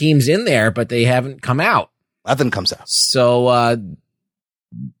sent teams in there, but they haven't come out. Nothing comes out. So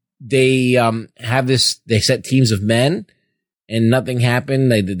they have this. They sent teams of men, and nothing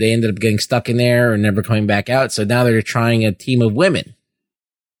happened. They ended up getting stuck in there and never coming back out. So now they're trying a team of women.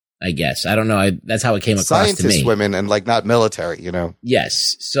 I guess. I don't know. That's how it came across to me. Scientist women and not military,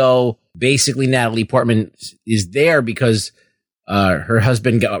 Yes. So basically Natalie Portman is there because her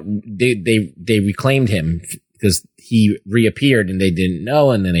husband they reclaimed him because he reappeared and they didn't know.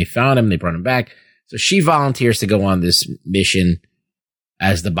 And then they found him. They brought him back. So she volunteers to go on this mission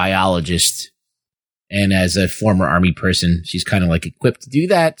as the biologist, and as a former army person, she's kind of equipped to do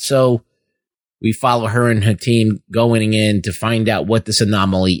that. So we follow her and her team going in to find out what this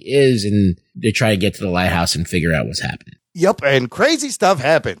anomaly is, and they try to get to the lighthouse and figure out what's happening. Yep, and crazy stuff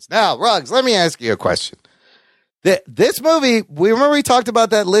happens. Now, Ruggs, let me ask you a question. This movie, we talked about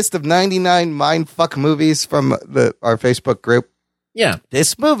that list of 99 mindfuck movies from our Facebook group. Yeah.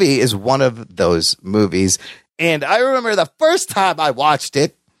 This movie is one of those movies, and I remember the first time I watched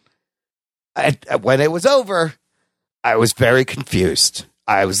it, when it was over, I was very confused.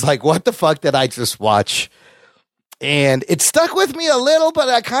 I was like, what the fuck did I just watch? And it stuck with me a little, but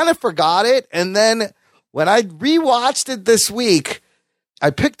I kind of forgot it. And then when I rewatched it this week, I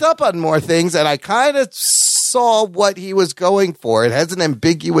picked up on more things, and I kind of saw what he was going for. It has an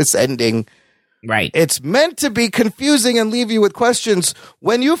ambiguous ending. Right. It's meant to be confusing and leave you with questions.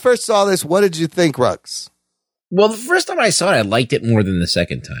 When you first saw this, what did you think, Ruggs? Well, the first time I saw it, I liked it more than the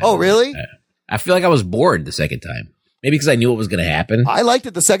second time. Oh, really? I feel like I was bored the second time. Maybe because I knew what was going to happen. I liked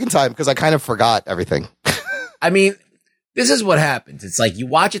it the second time because I kind of forgot everything. I mean, this is what happens. It's you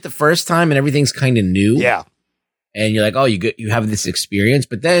watch it the first time and everything's kind of new. Yeah. And you're like, oh, you have this experience.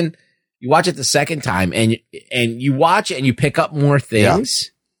 But then you watch it the second time and you watch it and you pick up more things.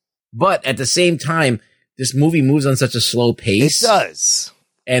 Yeah. But at the same time, this movie moves on such a slow pace. It does.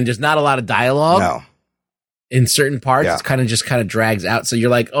 And there's not a lot of dialogue. No. In certain parts, it's kind of drags out. So you're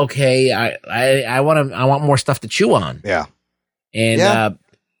like, okay, I want more stuff to chew on. Yeah. And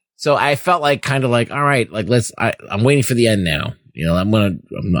so I felt all right, I'm waiting for the end now.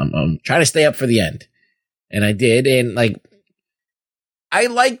 I'm trying to stay up for the end. And I did. And I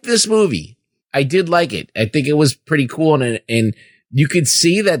liked this movie. I did like it. I think it was pretty cool. And you could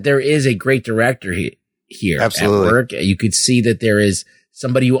see that there is a great director here Absolutely. At work. You could see that there is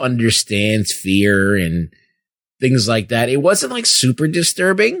somebody who understands fear and things like that. It wasn't super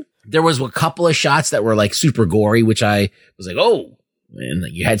disturbing. There was a couple of shots that were like super gory, which I was like, oh, and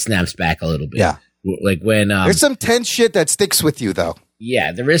like, your head snaps back a little bit. Yeah. Like when there's some tense shit that sticks with you, though.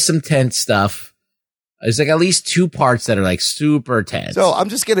 Yeah, there is some tense stuff. There's like at least 2 parts that are like super tense. So I'm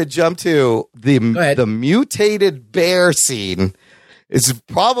just gonna jump to the mutated bear scene. It's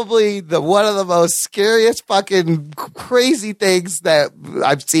probably one of the most scariest fucking crazy things that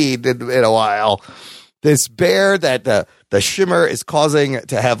I've seen in a while. This bear that the shimmer is causing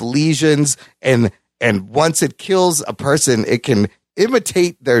to have lesions, and once it kills a person, it can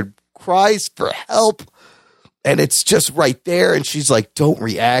imitate their cries for help. And it's just right there, and she's like, don't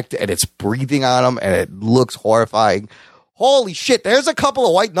react, and it's breathing on him, and it looks horrifying. Holy shit, there's a couple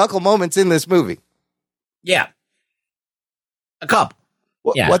of white knuckle moments in this movie. Yeah. A couple.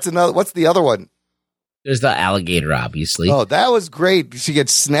 Yeah. What's the other one? There's the alligator, obviously. Oh, that was great. She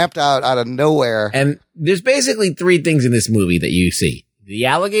gets snapped out of nowhere. And there's basically 3 things in this movie that you see. The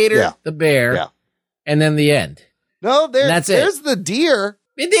alligator, the bear, and then the end. No, there's the deer.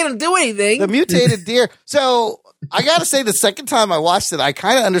 They didn't do anything. The mutated deer. So I got to say, the second time I watched it, I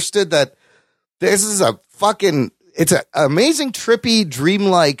kind of understood that this is it's an amazing, trippy,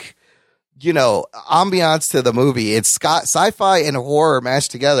 dreamlike, ambiance to the movie. It's sci-fi and horror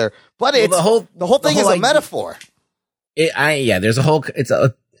mashed together, but the whole thing is a metaphor. There's a whole,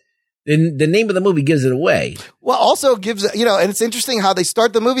 the name of the movie gives it away. Well, also gives, and it's interesting how they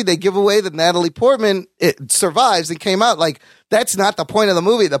start the movie. They give away that Natalie Portman survives and came out. Like, that's not the point of the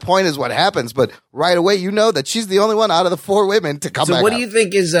movie. The point is what happens. But right away, you know that she's the only one out of the 4 women to come back. So what do you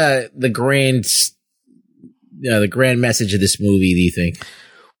think is the grand message of this movie, do you think?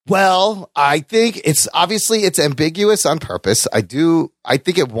 Well, I think it's ambiguous on purpose. I think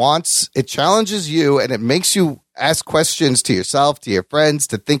it challenges you, and it makes you ask questions to yourself, to your friends,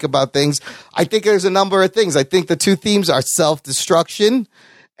 to think about things. I think there's a number of things. I think the 2 themes are self-destruction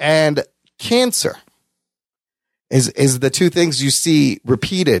and cancer is the 2 things you see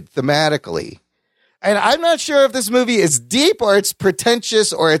repeated thematically. And I'm not sure if this movie is deep or it's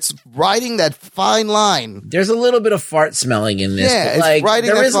pretentious or it's riding that fine line. There's a little bit of fart smelling in this. Yeah, but it's riding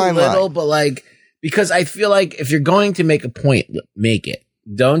that fine line. But like, because I feel like if you're going to make a point, make it.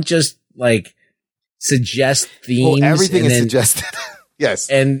 Don't just like suggest themes. Well, everything is suggested. Yes.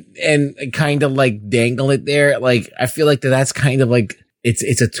 And kind of like dangle it there. Like, I feel like that's kind of like,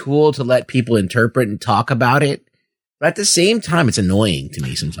 it's a tool to let people interpret and talk about it. But at the same time, it's annoying to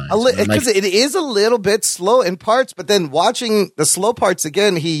me sometimes. Because it is a little bit slow in parts, but then watching the slow parts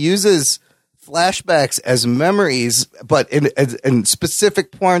again, he uses flashbacks as memories, but in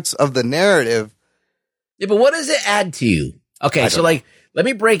specific parts of the narrative. Yeah, but what does it add to you? Okay, so like, let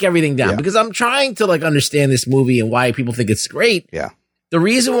me break everything down because I'm trying to like understand this movie and why people think it's great. Yeah. The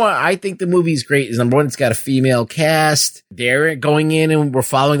reason why I think the movie is great is, number one, it's got a female cast. They're going in and we're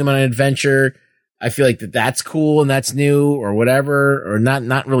following them on an adventure. I feel like that's cool and that's new or whatever, or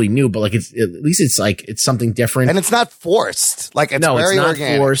not really new, but like at least it's something different. And it's not forced. Like it's very not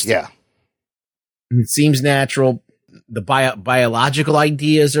organic. Forced. Yeah. It seems natural. The biological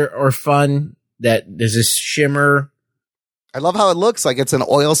ideas are fun. That there's this shimmer. I love how it looks like it's an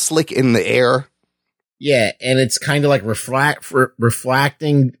oil slick in the air. Yeah, and it's kind of like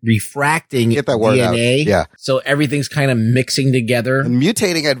refracting Get that word DNA. Out. Yeah. So everything's kind of mixing together. And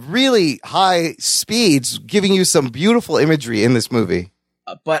mutating at really high speeds, giving you some beautiful imagery in this movie.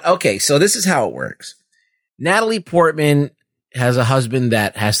 But okay, so this is how it works. Natalie Portman has a husband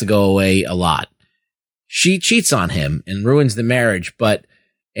that has to go away a lot. She cheats on him and ruins the marriage, but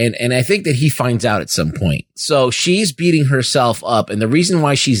and I think that he finds out at some point. So she's beating herself up, and the reason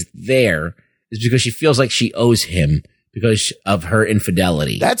why she's there is because she feels like she owes him because of her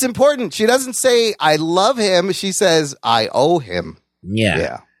infidelity. That's important. She doesn't say, I love him. She says, I owe him.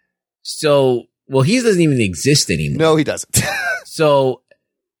 Yeah. So, well, he doesn't even exist anymore. No, he doesn't. So,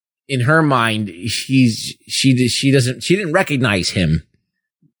 in her mind, she didn't recognize him.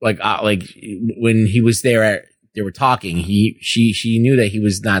 Like when he was there, they were talking. She knew that he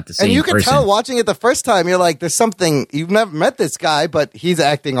was not the same person. And you could tell watching it the first time, you're like, there's something, you've never met this guy, but he's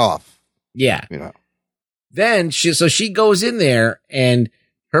acting off. Yeah. You know. Then she goes in there, and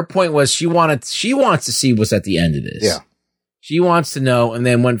her point was she wants to see what's at the end of this. Yeah. She wants to know, and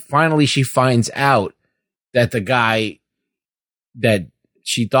then when finally she finds out that the guy that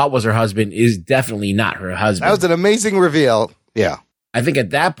she thought was her husband is definitely not her husband. That was an amazing reveal. Yeah. I think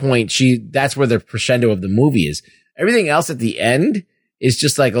at that point that's where the crescendo of the movie is. Everything else at the end is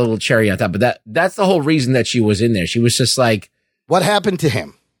just like a little cherry on top. But that's the whole reason that she was in there. She was just like, what happened to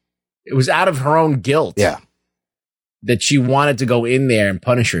him? It was out of her own guilt. Yeah. That she wanted to go in there and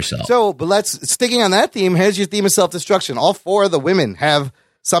punish herself. So, but sticking on that theme, here's your theme of self-destruction. All 4 of the women have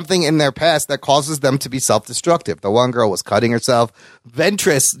something in their past that causes them to be self-destructive. The one girl was cutting herself.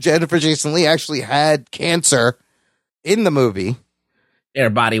 Ventress, Jennifer Jason Leigh, actually had cancer in the movie. Her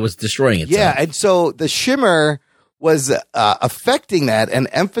body was destroying itself. Yeah, and so the shimmer was affecting that and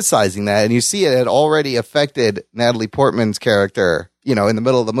emphasizing that, and you see it had already affected Natalie Portman's character, in the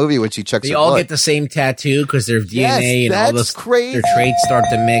middle of the movie when she checks They her all blood. get the same tattoo because their DNA and all those crazy. their traits start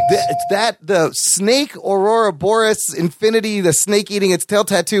to mix. The snake Aurora Boreas Infinity, the snake eating its tail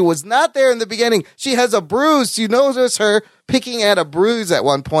tattoo was not there in the beginning. She has a bruise. You notice her picking at a bruise at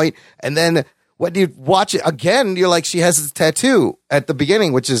one point, and then when you watch it again, you're like, she has this tattoo at the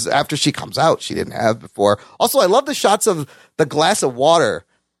beginning, which is after she comes out. She didn't have before. Also, I love the shots of the glass of water,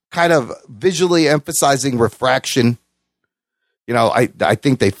 kind of visually emphasizing refraction. I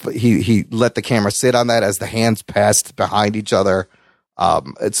think he let the camera sit on that as the hands passed behind each other.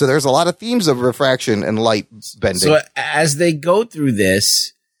 So there's a lot of themes of refraction and light bending. So as they go through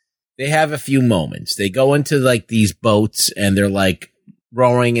this, they have a few moments. They go into like these boats and they're like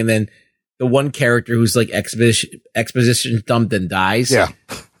rowing, and then the one character who's like exposition dumped and dies. Yeah.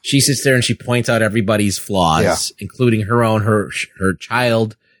 She sits there and she points out everybody's flaws, including her own. Her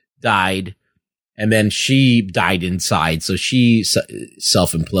child died, and then she died inside, so she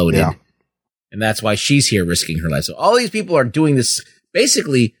self-imploded. Yeah. And that's why she's here risking her life. So all these people are doing this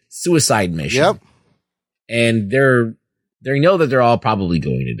basically suicide mission. Yep. And they know that they're all probably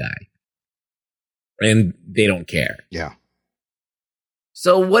going to die. And they don't care. Yeah.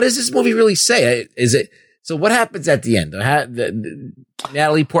 So what does this movie really say? So what happens at the end?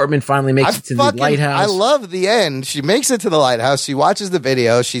 Natalie Portman finally makes it to the lighthouse. I love the end. She makes it to the lighthouse. She watches the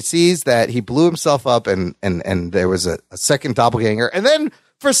video. She sees that he blew himself up and there was a second doppelganger. And then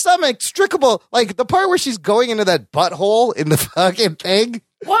for some inextricable, like the part where she's going into that butthole in the fucking thing.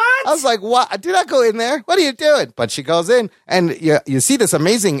 What? I was like, what? Do not go in there. What are you doing? But she goes in, and you see this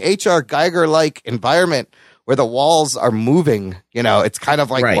amazing H.R. Geiger-like environment where the walls are moving. It's kind of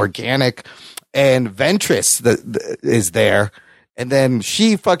like organic. And Ventress is there. And then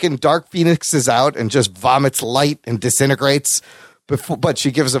she fucking Dark Phoenixes out and just vomits light and disintegrates. But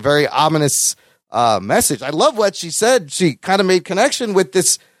she gives a very ominous message. I love what she said. She kind of made connection with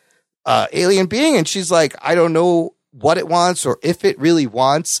this alien being. And she's like, I don't know what it wants or if it really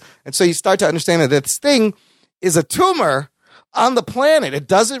wants. And so you start to understand that this thing is a tumor on the planet. It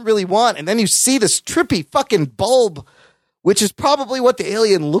doesn't really want. And then you see this trippy fucking bulb, which is probably what the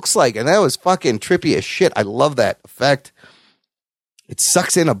alien looks like. And that was fucking trippy as shit. I love that effect. It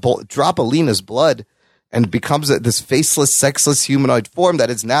sucks in a drop of Lena's blood and becomes this faceless, sexless humanoid form that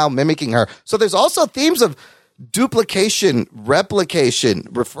is now mimicking her. So there's also themes of duplication, replication,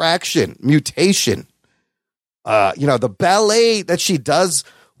 refraction, mutation. The ballet that she does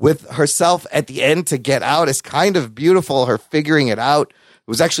with herself at the end to get out is kind of beautiful. Her figuring it out. It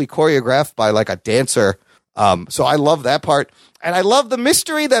was actually choreographed by like a dancer. So I love that part. And I love the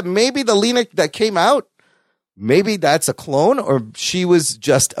mystery that maybe the Lena that came out, maybe that's a clone or she was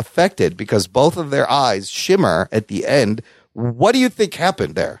just affected because both of their eyes shimmer at the end. What do you think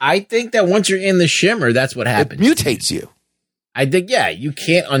happened there? I think that once you're in the shimmer, that's what happens. It mutates you. I think, you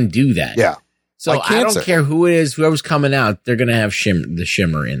can't undo that. Yeah. So I don't care who it is, whoever's coming out, they're going to have the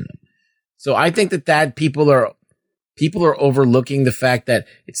shimmer in them. So I think that people are overlooking the fact that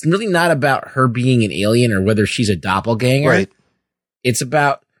it's really not about her being an alien or whether she's a doppelganger. Right. It's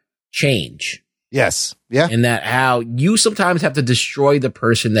about change. Yes. Yeah. And that how you sometimes have to destroy the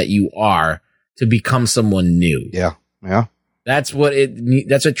person that you are to become someone new. Yeah. Yeah. That's what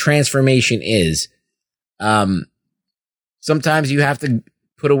transformation is. Sometimes you have to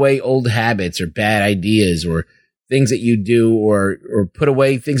put away old habits or bad ideas or things that you do or put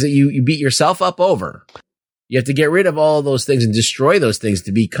away things that you beat yourself up over. You have to get rid of all of those things and destroy those things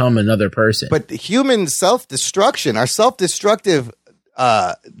to become another person. But human self-destruction, our self-destructive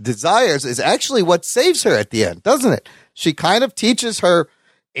desires is actually what saves her at the end, doesn't it? She kind of teaches her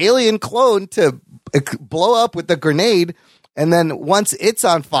alien clone to blow up with the grenade. And then once it's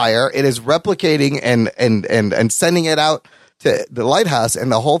on fire, it is replicating and sending it out to the lighthouse,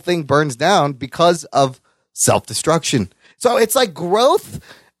 and the whole thing burns down because of self-destruction. So it's like growth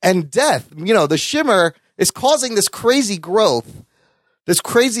and death. The shimmer is causing this crazy growth, this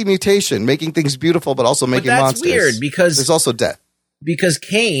crazy mutation, making things beautiful, but also making monsters. That's weird because there's also death. Because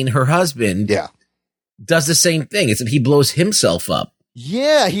Kane, her husband, does the same thing. It's that he blows himself up.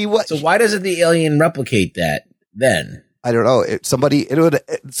 Yeah, So why doesn't the alien replicate that then? I don't know.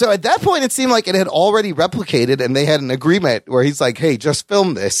 So at that point, it seemed like it had already replicated, and they had an agreement where he's like, "Hey, just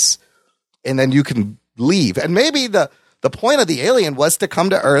film this, and then you can leave." And maybe the point of the alien was to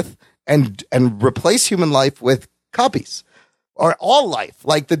come to Earth and replace human life with copies. or all life,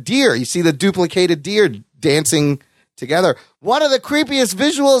 like the deer. You see the duplicated deer dancing together. One of the creepiest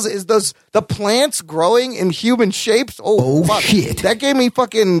visuals is the plants growing in human shapes. Oh fuck. Shit. That gave me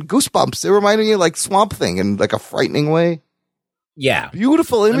fucking goosebumps. It reminded me of like Swamp Thing in like a frightening way. Yeah.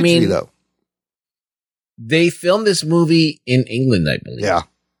 Beautiful imagery, though. They filmed this movie in England, I believe. Yeah.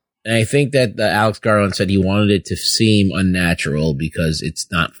 And I think that Alex Garland said he wanted it to seem unnatural because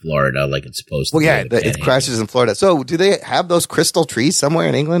it's not Florida like it's supposed to be. Well, yeah, it crashes in Florida. So do they have those crystal trees somewhere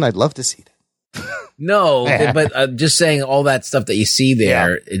in England? I'd love to see that. No, but just saying all that stuff that you see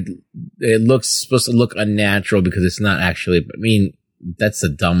there, it looks supposed to look unnatural because it's not actually, I mean, that's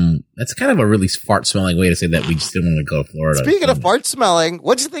kind of a really fart smelling way to say that we just didn't want to go to Florida. Speaking of fart smelling,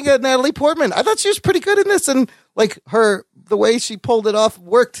 what'd you think of Natalie Portman? I thought she was pretty good in this, and like the way she pulled it off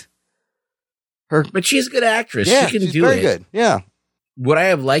worked. But she's a good actress. Yeah, she can she's do very it. good. Yeah. Would I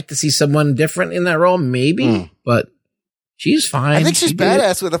have liked to see someone different in that role? Maybe, but she's fine. I think she's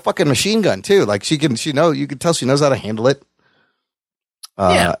badass with a fucking machine gun too. Like you can tell she knows how to handle it.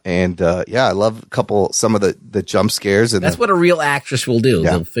 I love some of the jump scares. And that's what a real actress will do.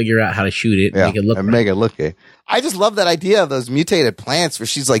 They'll figure out how to shoot it and make it look good. I just love that idea of those mutated plants where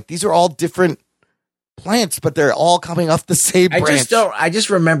she's like, these are all different plants, but they're all coming off the same branch. I just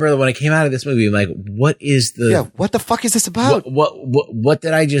remember when I came out of this movie, I'm like, what the fuck is this about? What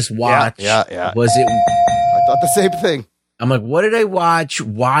did I just watch? Yeah. Was it? I thought the same thing. I'm like, what did I watch?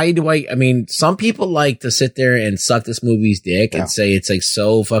 Why do I mean, some people like to sit there and suck this movie's dick and say it's like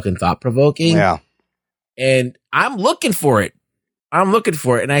so fucking thought provoking. Yeah. And I'm looking for it.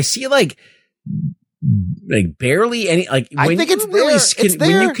 And I see like barely any, like, I think it's really,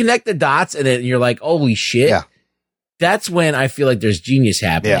 when you connect the dots and then you're like, holy shit. Yeah. That's when I feel like there's genius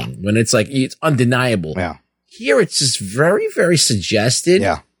happening. When it's like, it's undeniable. Yeah. Here it's just very, very suggested.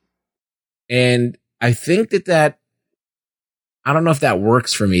 Yeah. And I think that I don't know if that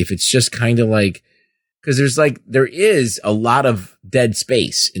works for me. If it's just kind of like, because there is a lot of dead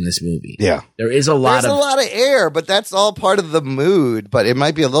space in this movie. Yeah. There's a lot of air, but that's all part of the mood, but it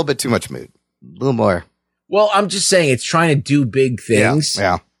might be a little bit too much mood. A little more. Well, I'm just saying it's trying to do big things.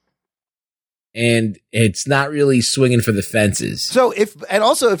 Yeah. And it's not really swinging for the fences. So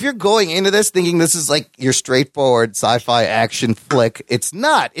if you're going into this thinking this is like your straightforward sci-fi action flick, it's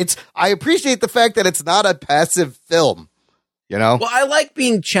not. I appreciate the fact that it's not a passive film. You know? Well, I like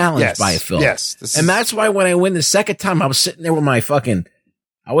being challenged by a film. Yes. And that's why when I win the second time, I was sitting there with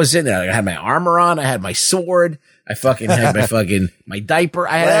I was in there. I had my armor on. I had my sword. I fucking had my diaper.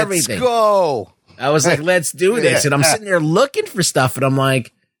 I had everything. Let's go. I was like, let's do this. And I'm sitting there looking for stuff. And I'm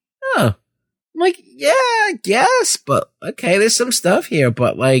like, oh. I'm like, yeah, I guess. But okay, there's some stuff here.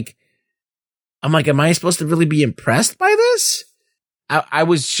 But like, I'm like, am I supposed to really be impressed by this? I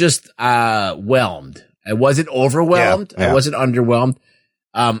was just whelmed. I wasn't overwhelmed. Yeah. I wasn't underwhelmed.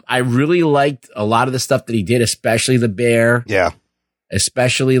 I really liked a lot of the stuff that he did, especially the bear. Yeah.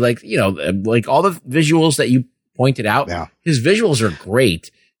 Especially like all the visuals that you pointed out. Yeah. His visuals are great.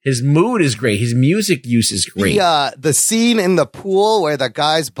 His mood is great. His music use is great. The scene in the pool where the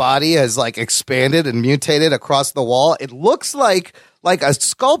guy's body has like expanded and mutated across the wall. It looks like a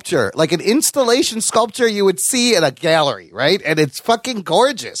sculpture, like an installation sculpture you would see in a gallery, right? And it's fucking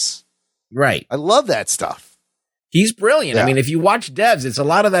gorgeous. Right. I love that stuff. He's brilliant. Yeah. I mean, if you watch Devs, it's a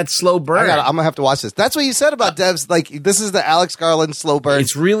lot of that slow burn. I'm going to have to watch this. That's what you said about Devs. Like, this is the Alex Garland slow burn.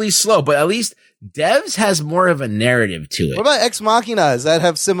 It's really slow, but at least Devs has more of a narrative to it. What about Ex Machina? Does that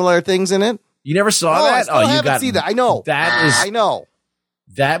have similar things in it? You never saw that? I haven't seen that. I know. I know.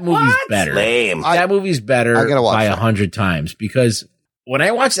 That movie's better. Lame. That movie's better by 100 times because when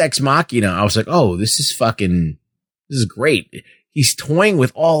I watched Ex Machina, I was like, oh, this is great. He's toying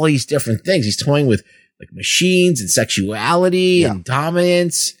with all these different things. He's toying with like machines and sexuality and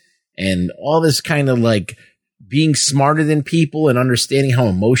dominance and all this kind of like being smarter than people and understanding how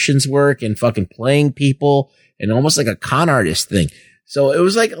emotions work and fucking playing people and almost like a con artist thing. So it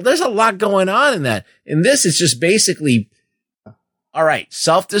was like, there's a lot going on in that. In this, it's just basically, all right,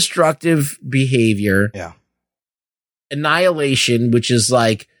 self-destructive behavior. Yeah. Annihilation, which is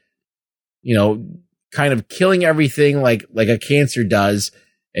like, kind of killing everything like a cancer does.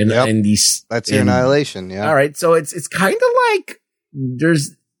 And these, that's your annihilation. Yeah. All right. So it's kind of like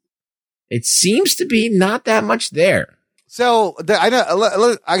it seems to be not that much there. So I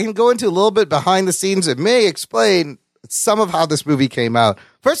know I can go into a little bit behind the scenes. It may explain some of how this movie came out.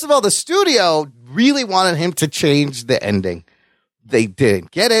 First of all, the studio really wanted him to change the ending. They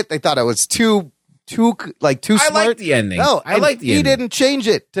didn't get it. They thought it was too smart. I like the ending. No, I like the ending. He didn't change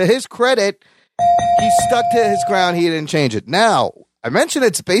it. To his credit, he stuck to his ground. He didn't change it. Now, I mentioned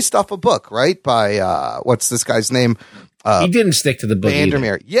it's based off a book, right? By, what's this guy's name? he didn't stick to the book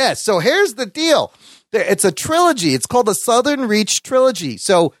Vandermeer. Yeah, so here's the deal. It's a trilogy. It's called the Southern Reach Trilogy.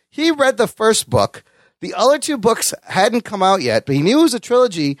 So he read the first book. The other two books hadn't come out yet, but he knew it was a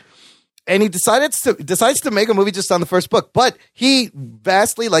trilogy, and he decides to make a movie just on the first book. But he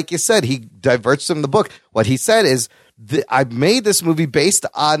vastly, like you said, he diverts from the book. What he said is, I made this movie based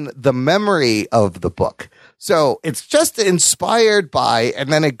on the memory of the book. So it's just inspired by,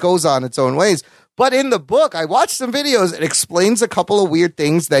 and then it goes on its own ways. But in the book, I watched some videos. It explains a couple of weird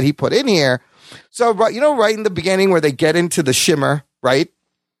things that he put in here. So, right in the beginning where they get into the shimmer, right?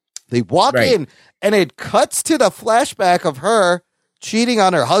 They walk in, and it cuts to the flashback of her cheating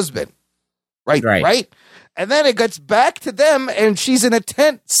on her husband. Right. And then it gets back to them, and she's in a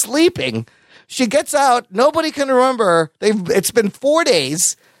tent sleeping. She gets out. Nobody can remember her. It's been 4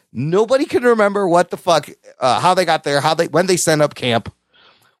 days. Nobody can remember what the fuck, how they got there, when they set up camp.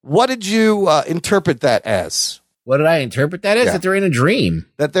 What did you interpret that as? What did I interpret that as? Yeah. That they're in a dream.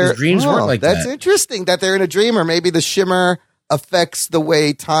 That their dreams work like that. That's interesting that they're in a dream, or maybe the shimmer affects the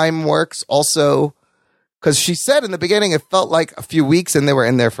way time works also. Because she said in the beginning it felt like a few weeks and they were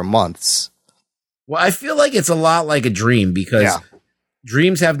in there for months. Well, I feel like it's a lot like a dream because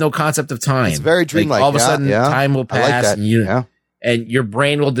dreams have no concept of time. It's very dreamlike. Like all of a sudden, time will pass and your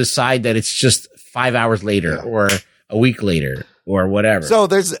brain will decide that it's just 5 hours later or a week later or whatever. So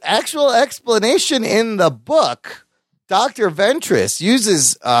there's actual explanation in the book. Dr. Ventress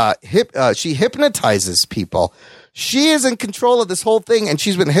uses, she hypnotizes people. She is in control of this whole thing, and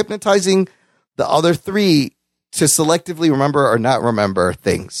she's been hypnotizing the other three to selectively remember or not remember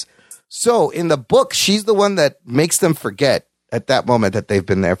things. So in the book, she's the one that makes them forget at that moment that they've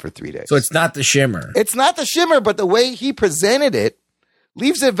been there for 3 days. So it's not the shimmer. It's not the shimmer, but the way he presented it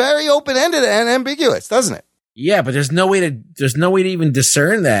leaves it very open-ended and ambiguous, doesn't it? Yeah, but there's no way to even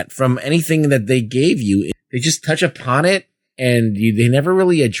discern that from anything that they gave you. They just touch upon it, and they never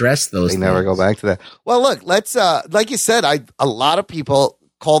really address those things. They never go back to that. Well, look, let's like you said, a lot of people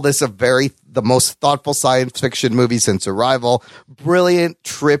call this the most thoughtful science fiction movie since Arrival. Brilliant,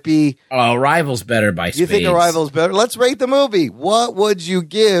 trippy. Oh, Arrival's better by spades. You think Arrival's better? Let's rate the movie. What would you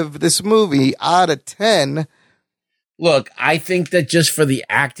give this movie out of 10? Look, I think that just for the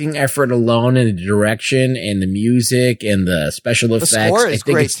acting effort alone and the direction and the music and the special effects, I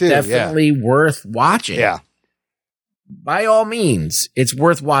think it's definitely worth watching. Yeah. By all means, it's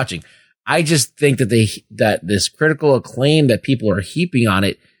worth watching. I just think that this critical acclaim that people are heaping on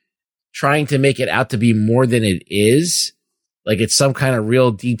it, trying to make it out to be more than it is, like it's some kind of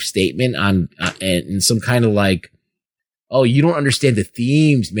real deep statement on, and some kind of like, oh, you don't understand the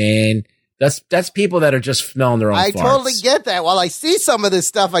themes, man. That's people that are just smelling their own farts. I totally get that. While I see some of this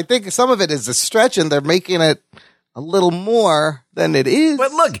stuff, I think some of it is a stretch, and they're making it a little more than it is.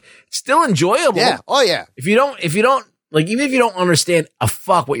 But look, it's still enjoyable. Yeah. Oh yeah. If you don't, like, even if you don't understand a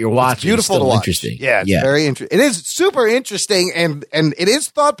fuck what you're watching, it's beautiful to watch. Interesting. Yeah, it's very interesting. It is super interesting, and it is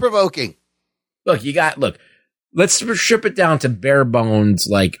thought provoking. Look, let's strip it down to bare bones.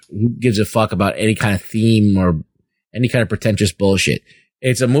 Like, who gives a fuck about any kind of theme or any kind of pretentious bullshit?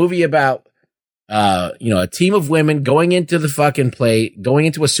 It's a movie about, a team of women going into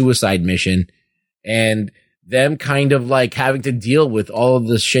a suicide mission, and them kind of like having to deal with all of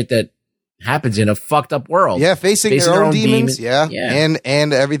the shit that happens in a fucked up world. Yeah, facing their own demons. Yeah.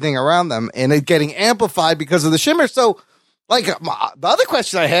 And everything around them, and it getting amplified because of the shimmer. So, like, the other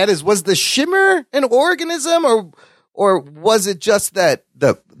question I had is, was the shimmer an organism, or was it just that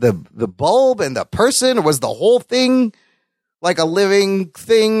the bulb and the person, or was the whole thing like a living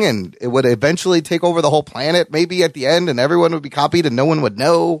thing, and it would eventually take over the whole planet maybe at the end, and everyone would be copied and no one would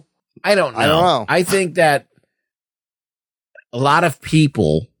know? I don't know. I think that a lot of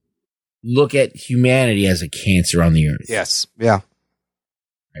people look at humanity as a cancer on the earth. Yes. Yeah.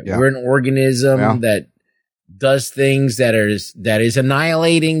 Right? Yeah. We're an organism that does things that is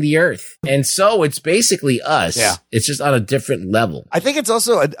annihilating the earth. And so it's basically us. Yeah. It's just on a different level. I think it's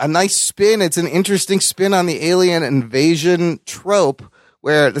also a nice spin. It's an interesting spin on the alien invasion trope,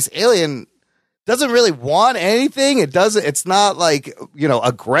 where this alien doesn't really want anything. It's not like,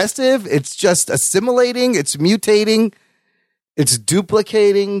 aggressive. It's just assimilating. It's mutating. It's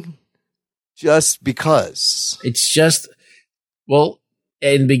duplicating. Just because. It's just, in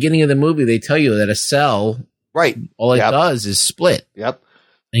the beginning of the movie, they tell you that a cell, all it does is split. Yep.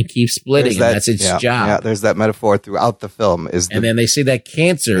 And keep splitting, and that's its job. Yeah, there's that metaphor throughout the film. And then they say that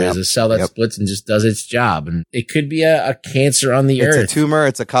cancer is a cell that splits and just does its job. And it could be a cancer on the earth. It's a tumor.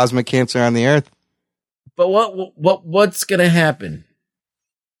 It's a cosmic cancer on the earth. But what's going to happen?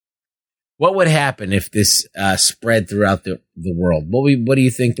 What would happen if this spread throughout the world? What do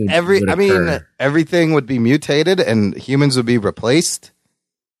you think would occur? Everything would be mutated and humans would be replaced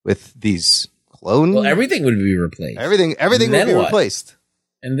with these clones. Well, everything would be replaced. Everything would be replaced.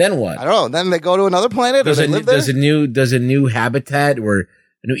 And then what? I don't know. Then they go to another planet or they live there? Does a new habitat or a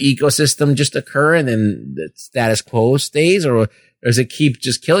new ecosystem just occur and then the status quo stays, or does it keep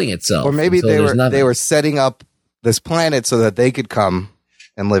just killing itself? Or maybe they were setting up this planet so that they could come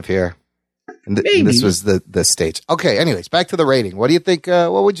and live here. And this was the stage. Okay, anyways, back to the rating. What do you think?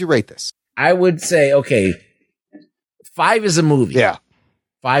 What would you rate this? I would say, 5 is a movie. Yeah.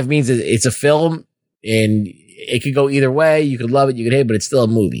 5 means it's a film, and it could go either way. You could love it, you could hate it, but it's still a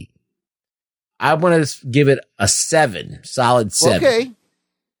movie. I want to give it a 7, solid 7. Okay.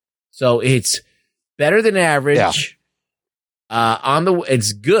 So it's better than average. Yeah.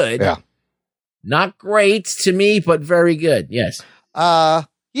 It's good. Yeah. Not great to me, but very good. Yes.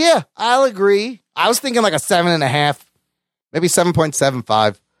 Yeah, I'll agree. I was thinking like a 7.5, maybe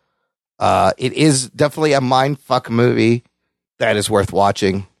 7.75. It is definitely a mindfuck movie that is worth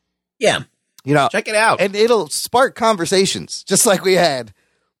watching. Yeah. Check it out. And it'll spark conversations, just like we had,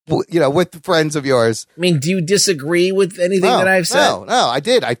 with friends of yours. I mean, do you disagree with anything that I've said? No, I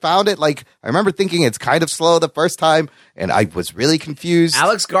did. I found it I remember thinking it's kind of slow the first time, and I was really confused.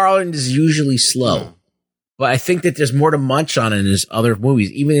 Alex Garland is usually slow. But I think that there's more to munch on in his other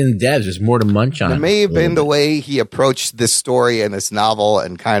movies. Even in Devs, there's more to munch on. It may have been the way he approached this story and this novel,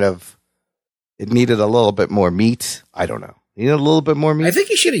 and kind of it needed a little bit more meat. I don't know. Needed a little bit more meat. I think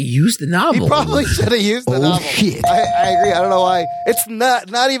he should have used the novel. He probably should have used the novel. Shit. I agree. I don't know why. It's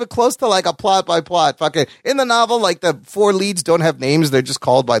not even close to like a plot by plot. Fucking in the novel, like the 4 leads don't have names. They're just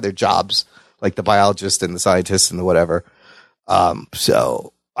called by their jobs, like the biologist and the scientist and the whatever.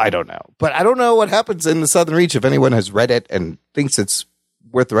 So I don't know. But I don't know what happens in the Southern Reach. If anyone has read it and thinks it's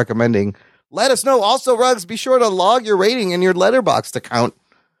worth recommending, let us know. Also, Ruggs, be sure to log your rating in your Letterboxd account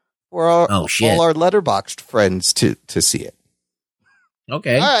for all our Letterboxd friends to see it.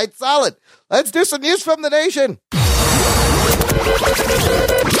 Okay. All right, solid. Let's do some news from the nation.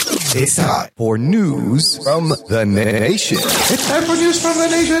 It's time for news from the nation. It's time for news from the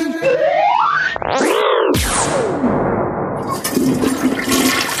nation.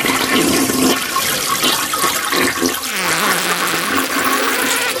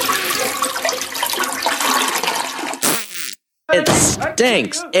 It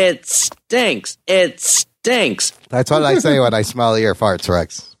stinks. It stinks. It stinks. That's what I say when I smell your farts,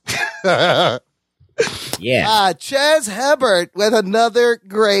 Rex. Yeah. Chaz Hebert with another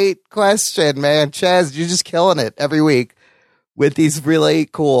great question, man. Chaz, you're just killing it every week with these really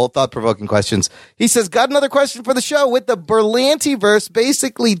cool, thought-provoking questions. He says, got another question for the show. With the Berlantiverse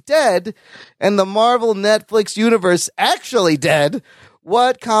basically dead and the Marvel Netflix universe actually dead,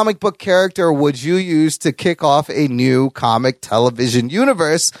 what comic book character would you use to kick off a new comic television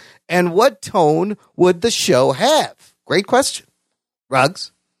universe, and what tone would the show have? Great question.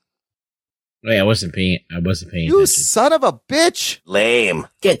 Ruggs? Wait, I wasn't paying attention. You son of a bitch. Lame.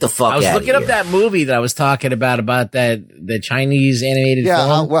 Get the fuck out of here. I was looking up that movie that I was talking about the Chinese animated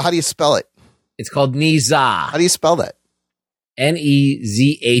film. How do you spell it? It's called Neza. How do you spell that?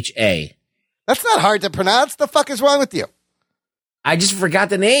 Nezha. That's not hard to pronounce. The fuck is wrong with you? I just forgot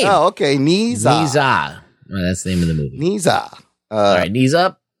the name. Oh, okay. Neza. Oh, that's the name of the movie. Neza. All right, knees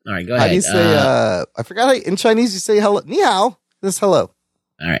up. All right, go ahead. How do you say, I forgot how in Chinese you say hello. Ni hao. This is hello.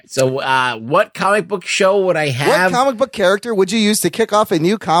 All right. So, what comic book show would I have? What comic book character would you use to kick off a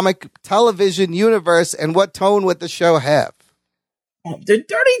new comic television universe, and what tone would the show have? Oh, they're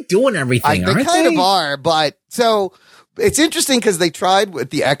already doing everything, They kind of are, but so it's interesting because they tried with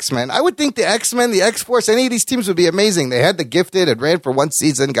the X-Men. I would think the X-Men, the X-Force, any of these teams would be amazing. They had The Gifted. It ran for one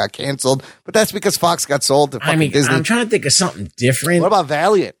season, got canceled, but that's because Fox got sold to fucking Disney. I'm trying to think of something different. What about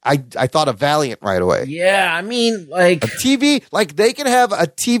Valiant? I thought of Valiant right away. Yeah, I mean, like a TV, like they could have a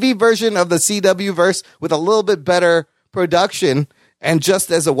TV version of the CW verse with a little bit better production and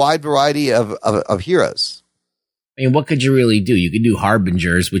just as a wide variety of heroes. I mean, what could you really do? You could do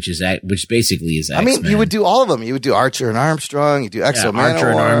Harbingers, which basically is X-Men. I mean, you would do all of them. You would do Archer and Armstrong. You do Exo Man.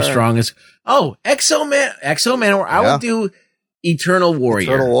 Archer and Armstrong is. Oh, Exo Man. I would do Eternal Warrior.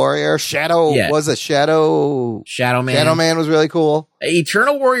 Eternal Warrior. Shadow was a Shadow Man. Shadow Man was really cool.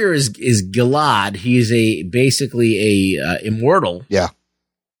 Eternal Warrior is Gilad. He is basically a immortal. Yeah,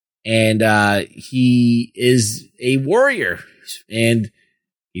 and he is a warrior and.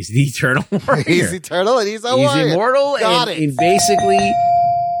 He's the Eternal Warrior. He's eternal and he's a warrior. He's immortal and basically,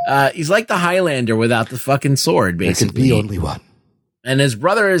 he's like the Highlander without the fucking sword, basically. There can be only one. And his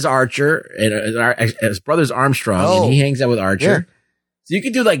brother is Archer, and his brother's Armstrong, and he hangs out with Archer. So you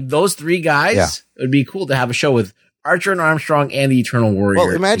could do like those three guys. Yeah. It would be cool to have a show with Archer and Armstrong and the Eternal Warrior.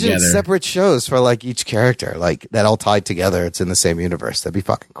 Well, imagine together. separate shows for like each character, like that all tied together. It's in the same universe. That'd be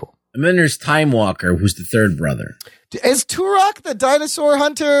fucking cool. And then there's Time Walker, who's the third brother. Is Turok the dinosaur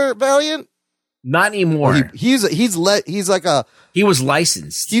hunter Valiant? Not anymore. He was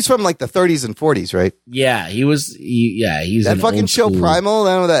licensed. He's from like the 30s and 40s, right? Yeah, he's that an fucking old show school. Primal,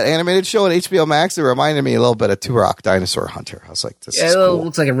 that animated show on HBO Max. It reminded me a little bit of Turok Dinosaur Hunter. I was like, this is It cool.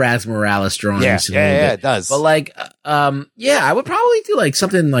 looks like a Raz Morales drawing. Yeah, just a little bit. it does. But like, I would probably do like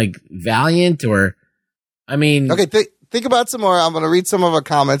something like Valiant or, I mean, Okay, think about some more. I'm going to read some of our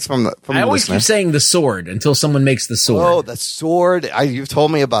comments from the I always listener. keep saying the sword until someone makes the sword. Oh, the sword. You've told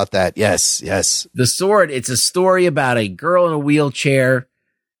me about that. Yes. The sword. It's a story about a girl in a wheelchair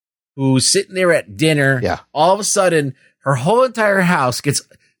who's sitting there at dinner. Yeah. All of a sudden, her whole entire house gets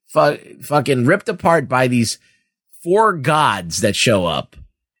fucking ripped apart by these 4 gods that show up.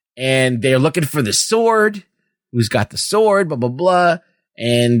 And they're looking for the sword. Who's got the sword? Blah, blah, blah.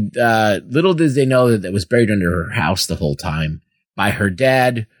 And little did they know that it was buried under her house the whole time by her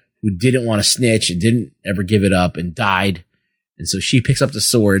dad, who didn't want to snitch and didn't ever give it up and died. And so she picks up the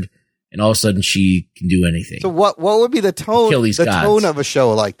sword, and all of a sudden she can do anything. So what would be the tone? Kill these the gods. tone of a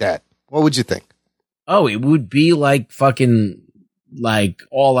show like that? What would you think? Oh, it would be like fucking like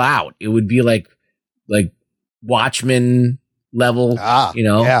All Out. It would be like Watchmen level,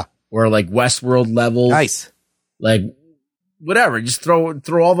 yeah. or like Westworld level. Nice. Like whatever. Just throw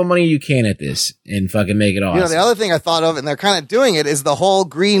all the money you can at this and fucking make it awesome. The other thing I thought of, and they're kind of doing it, is the whole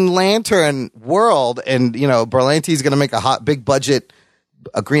Green Lantern world. And, Berlanti's going to make a big budget,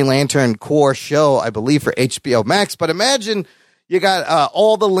 a Green Lantern core show, I believe, for HBO Max. But imagine you got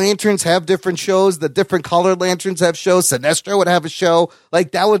all the lanterns have different shows. The different colored lanterns have shows. Sinestro would have a show.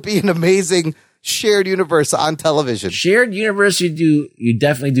 Like, that would be an amazing shared universe on television. Shared universe, you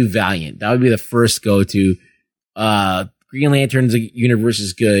definitely do Valiant. That would be the first go-to. Green Lantern's universe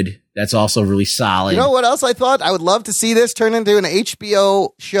is good. That's also really solid. You know what else I thought? I would love to see this turn into an HBO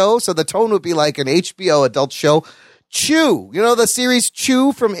show. So the tone would be like an HBO adult show. Chew. You know the series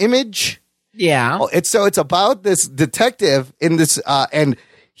Chew from Image? Yeah. It's about this detective in this, and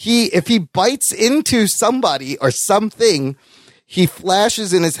if he bites into somebody or something, he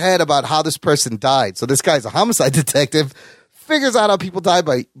flashes in his head about how this person died. So this guy's a homicide detective, figures out how people die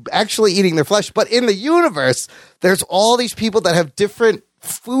by actually eating their flesh. But in the universe, there's all these people that have different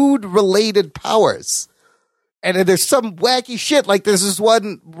food-related powers. And then there's some wacky shit. Like there's this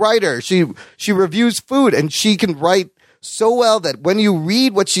one writer, she reviews food, and she can write so well that when you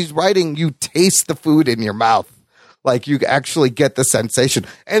read what she's writing, you taste the food in your mouth. Like you actually get the sensation.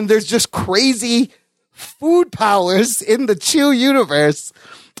 And there's just crazy food powers in the Chew universe.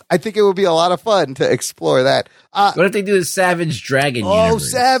 I think it would be a lot of fun to explore that. What if they do the Savage Dragon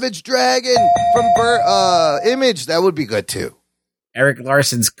universe? Savage Dragon from Image. That would be good too. Eric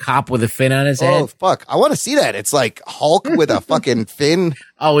Larson's cop with a fin on his head. Oh, fuck. I want to see that. It's like Hulk with a fucking fin.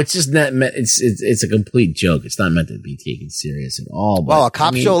 Oh, it's just not meant. It's a complete joke. It's not meant to be taken serious at all. But, well, a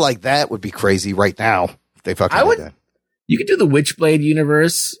cop show like that would be crazy right now. If they fucking did that. You could do the Witchblade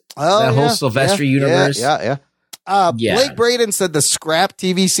universe. That whole Sylvester universe. Yeah. Blake Braden said the Scrap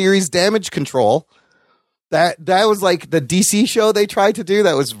TV series Damage Control. That was like the DC show they tried to do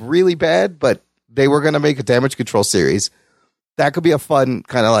that was really bad, but they were going to make a Damage Control series. That could be a fun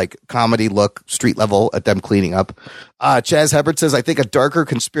kind of like comedy look, street level at them cleaning up. Chaz Hebert says, I think a darker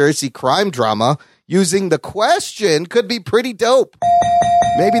conspiracy crime drama using The Question could be pretty dope.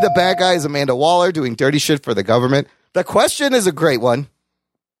 Maybe the bad guy is Amanda Waller doing dirty shit for the government. The Question is a great one.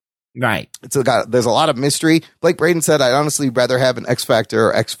 Right. There's a lot of mystery. Blake Braden said, I'd honestly rather have an X Factor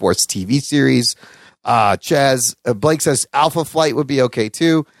or X Force TV series. Blake says Alpha Flight would be okay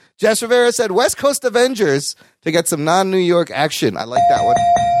too. Jess Rivera said West Coast Avengers to get some non-New York action. I like that one.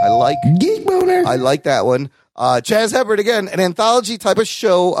 Geek Boner. I like that one. Chaz Hebert again, an anthology type of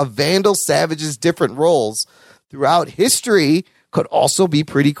show of Vandal Savage's different roles throughout history could also be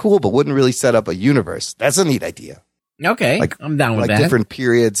pretty cool, but wouldn't really set up a universe. That's a neat idea. Okay, I'm down with that. Like different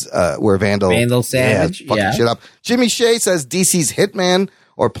periods where Vandal Savage, fucking shit up. Jimmy Shea says DC's Hitman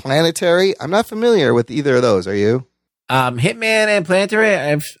or Planetary. I'm not familiar with either of those. Are you? Hitman and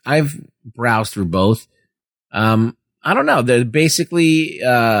Planetary, I've browsed through both. I don't know. They're basically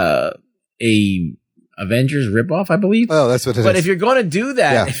a Avengers ripoff, I believe. Oh, that's what it is. But if you're going to do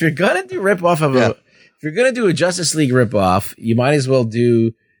that, if you're going to do ripoff of if you're going to do a Justice League ripoff, you might as well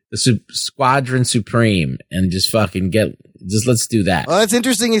do the Squadron Supreme and just fucking let's do that. Well, that's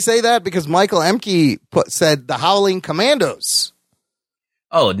interesting you say that because Michael Emke said the Howling Commandos.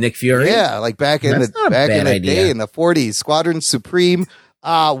 Oh, Nick Fury? Yeah, like back in the day in the 40s, Squadron Supreme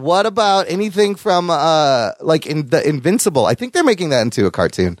What about anything from like in the Invincible? I think they're making that into a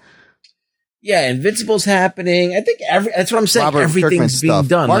cartoon. Yeah, Invincible's happening. I think that's what I'm saying. Robert Everything's Kirkman's being stuff.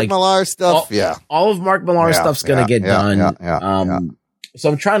 done. Mark Millar stuff. All of Mark Millar's stuff's gonna get done. So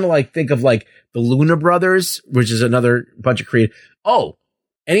I'm trying to like think of like the Luna Brothers, which is another bunch of creative. Oh,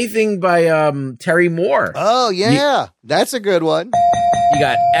 anything by Terry Moore. Oh yeah, that's a good one. You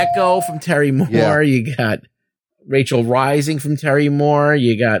got Echo from Terry Moore. Yeah. You got Rachel Rising from Terry Moore.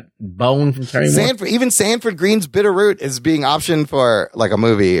 You got Bone from Terry Moore. Even Sanford Green's Bitterroot is being optioned for like a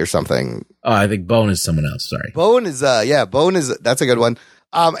movie or something. Oh, I think Bone is someone else. Sorry. Bone is that's a good one.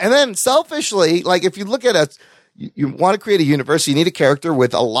 And then selfishly, like if you look at us, you want to create a universe, you need a character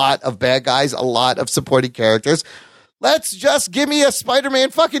with a lot of bad guys, a lot of supporting characters. Let's just give me a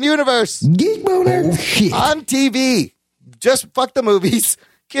Spider-Man fucking universe. Geek boner. On TV. Just fuck the movies.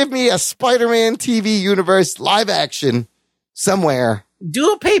 Give me a Spider-Man TV universe live action somewhere.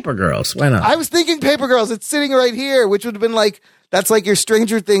 Do a Paper Girls. Why not? I was thinking Paper Girls. It's sitting right here, which would have been like, that's like your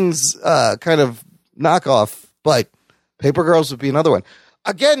Stranger Things kind of knockoff. But Paper Girls would be another one.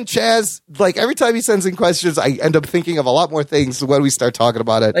 Again, Chaz, like every time he sends in questions, I end up thinking of a lot more things when we start talking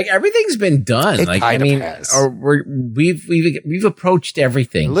about it. Like everything's been done. It like kind I of mean, has. or we've approached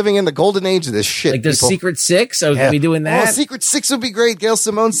everything. We're living in the golden age of this shit. Like the people. Secret Six. I was gonna be doing that. Oh, Secret Six would be great. Gail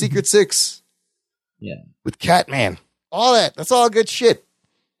Simone's Secret Six. Yeah. With Catman. All that. That's all good shit.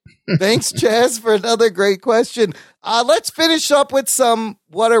 Thanks, Chaz, for another great question. Let's finish up with some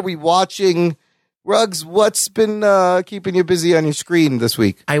what are we watching? Ruggs, what's been keeping you busy on your screen this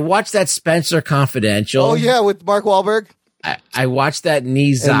week? I watched that Spencer Confidential. Oh, yeah, with Mark Wahlberg? I watched that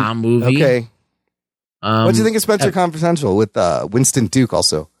Nizam movie. Okay. What do you think of Spencer Confidential with Winston Duke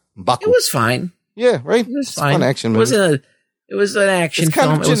also? It was fine. Yeah, right? It was It's fine. a fun action movie. It was an action It's kind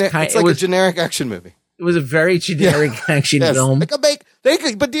film. of it's like a generic action movie. It was a very generic action film. They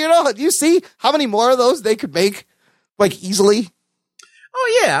could, but do you see how many more of those they could make, like, easily?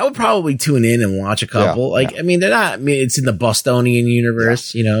 Oh yeah, I would probably tune in and watch a couple. I mean, they're not. I mean, it's in the Bostonian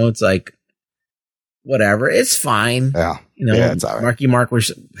universe. You know, it's like whatever. It's fine. Yeah, you know, it's all right. Marky Mark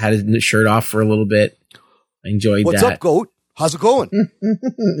had his shirt off for a little bit. I enjoyed What's that. What's up, goat? How's it going?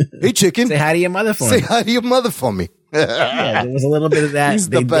 Hey, chicken. Say hi to your mother for me. Say hi to your mother for me. Yeah, there was a little bit of that. He's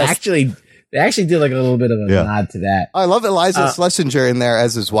the best. They actually did like a little bit of a nod to that. I love Eliza Schlesinger in there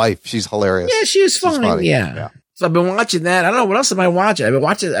as his wife. She's hilarious. Yeah, she was fine. Yeah. So I've been watching that. I don't know what else am I watching. I've been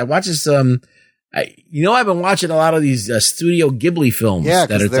watching. I watched some. I've been watching a lot of these Studio Ghibli films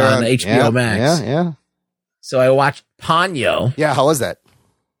that are on HBO Max. Yeah. So I watched Ponyo. Yeah, how was that?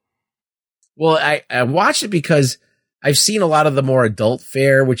 Well, I watched it because I've seen a lot of the more adult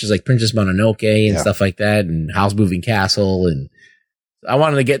fare, which is like Princess Mononoke and stuff like that, and Howl's Moving Castle, and I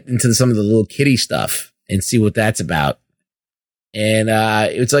wanted to get into some of the little kiddie stuff and see what that's about. And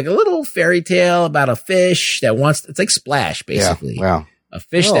it's like a little fairy tale about a fish that wants. It's like Splash, basically. Yeah, wow. A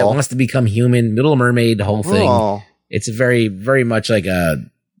fish that wants to become human. Little Mermaid, the whole thing. Oh. It's a very, very much like a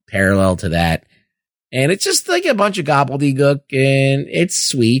parallel to that. And it's just like a bunch of gobbledygook, and it's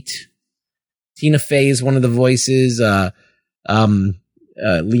sweet. Tina Fey is one of the voices. Liam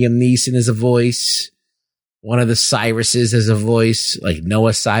Neeson is a voice. One of the Cyruses is a voice, like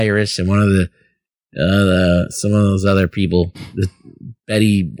Noah Cyrus, and one of the some of those other people.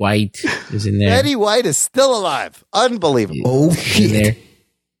 Betty White is in there. Betty White is still alive. Unbelievable. Oh shit!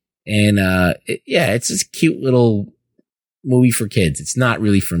 And it's this cute little movie for kids. It's not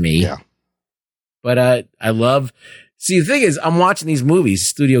really for me. Yeah. But I love. See, the thing is, I'm watching these movies,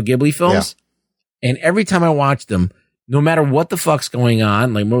 Studio Ghibli films, and every time I watch them, no matter what the fuck's going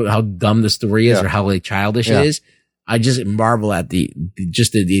on, like how dumb the story is or how like childish it is, I just marvel at the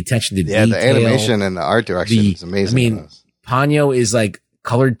attention to detail. The animation and the art direction is amazing. I mean, Ponyo is like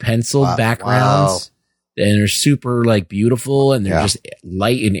colored pencil backgrounds, and they're super like beautiful, and they're just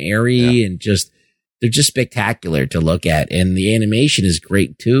light and airy, and they're just spectacular to look at, and the animation is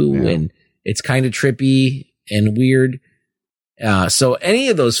great too, and it's kind of trippy and weird. So any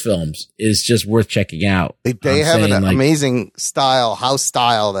of those films is just worth checking out. They have an amazing style, house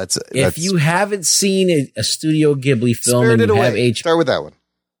style. If you haven't seen a Studio Ghibli film and you have start with that one.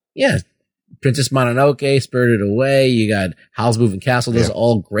 Yeah. Princess Mononoke, Spirited Away. You got Howl's Moving Castle. Those are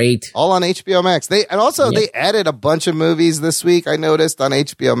all great. All on HBO Max. They added a bunch of movies this week, I noticed, on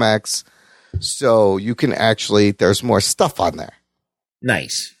HBO Max. So you can there's more stuff on there.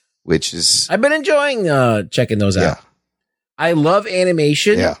 Nice. Which is... I've been enjoying checking those out. I love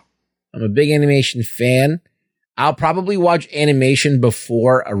animation. Yeah. I'm a big animation fan. I'll probably watch animation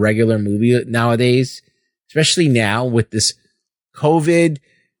before a regular movie nowadays, especially now with this COVID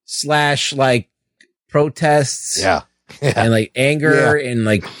 / like protests. Yeah. and like anger and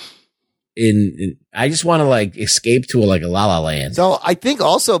like I just want to like escape to like a La La Land. So I think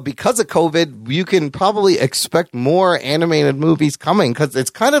also because of COVID, you can probably expect more animated movies coming because it's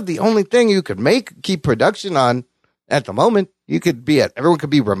kind of the only thing you could keep production on at the moment. Everyone could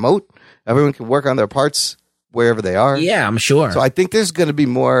be remote. Everyone can work on their parts wherever they are. Yeah, I'm sure. So I think there's going to be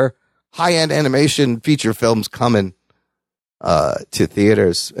more high-end animation feature films coming to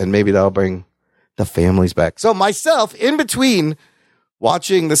theaters, and maybe that'll bring the families back. So myself, in between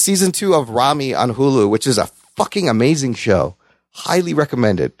watching the season 2 of Rami on Hulu, which is a fucking amazing show. Highly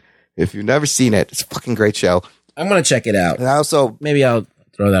recommended. If you've never seen it, it's a fucking great show. I'm going to check it out. And also, maybe I'll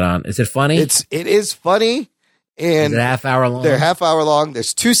throw that on. Is it funny? It is funny. And is it half hour long? They're half hour long.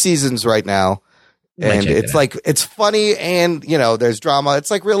 There's 2 seasons right now. And it's funny and, there's drama.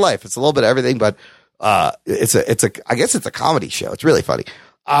 It's like real life. It's a little bit of everything, but I guess it's a comedy show. It's really funny.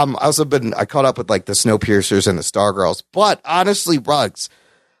 I caught up with like the Snowpiercers and the Stargirls, but honestly, Ruggs,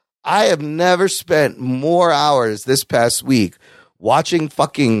 I have never spent more hours this past week watching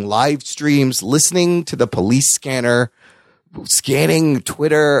fucking live streams, listening to the police scanner, scanning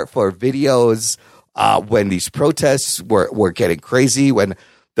Twitter for videos, when these protests were getting crazy, when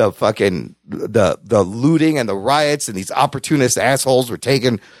the fucking, the looting and the riots and these opportunist assholes were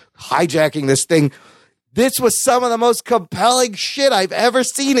hijacking this thing. This was some of the most compelling shit I've ever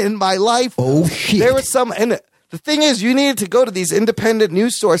seen in my life. Oh, shit. There was and the thing is, you needed to go to these independent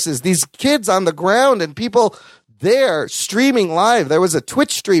news sources, these kids on the ground and people there streaming live. There was a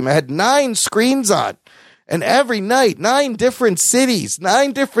Twitch stream. It had 9 screens on. And every night, 9 different cities,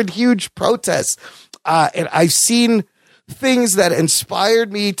 9 different huge protests. And I've seen things that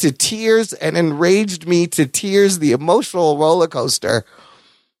inspired me to tears and enraged me to tears. The emotional roller coaster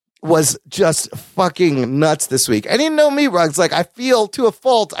was just fucking nuts this week. And you know me, Ruggs, like I feel to a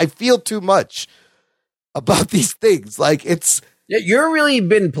fault. I feel too much about these things. Like you're really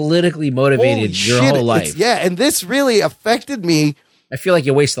been politically motivated your whole life. And this really affected me. I feel like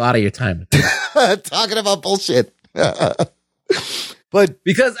you waste a lot of your time talking about bullshit. But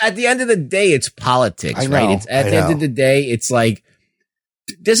because at the end of the day, it's politics, right? It's at the end of the day, it's like,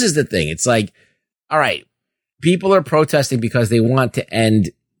 this is the thing. It's like, all right, people are protesting because they want to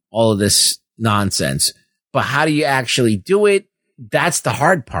end all of this nonsense, but how do you actually do it? That's the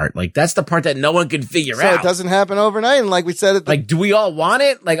hard part. Like, that's the part that no one can figure out. So it doesn't happen overnight. And like we said, do we all want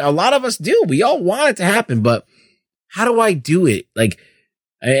it? Like, a lot of us do. We all want it to happen, but how do I do it? Like,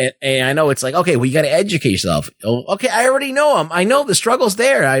 and I know it's like, okay, well, you got to educate yourself. Oh, okay, I already know them. I know the struggle's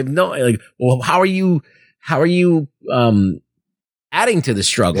there. I know, like, well, how are you adding to the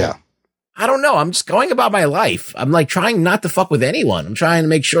struggle? Yeah. I don't know. I'm just going about my life. I'm like trying not to fuck with anyone. I'm trying to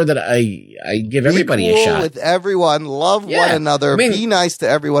make sure that I give everybody a shot. With everyone, love one another, be nice to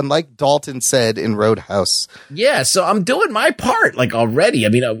everyone, like Dalton said in Roadhouse. Yeah, so I'm doing my part like already. I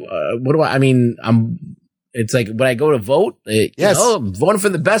mean, it's like when I go to vote, I'm voting for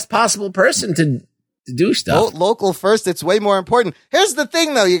the best possible person to do stuff. Vote local first. It's way more important. Here's the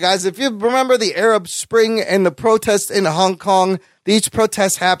thing, though, you guys. If you remember the Arab Spring and the protests in Hong Kong, these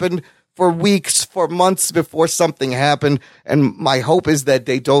protests happened for weeks, for months before something happened. And my hope is that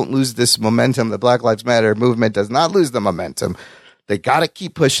they don't lose this momentum. The Black Lives Matter movement does not lose the momentum. They got to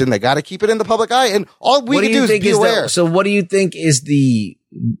keep pushing. They got to keep it in the public eye. And all we can do is be aware. So what do you think is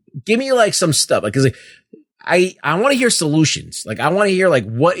give me like some stuff? Like, 'cause I want to hear solutions. Like, I want to hear like,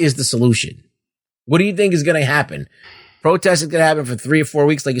 what is the solution? What do you think is going to happen? Protest is going to happen for 3 or 4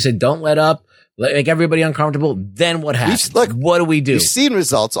 weeks. Like you said, don't let up. Make everybody uncomfortable. Then what happens? What do we do? We've seen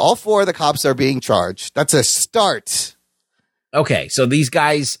results. All 4 of the cops are being charged. That's a start. Okay, so these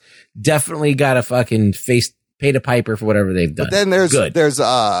guys definitely got to fucking pay the piper for whatever they've done. But then there's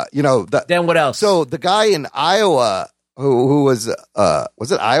then what else? So the guy in Iowa who was it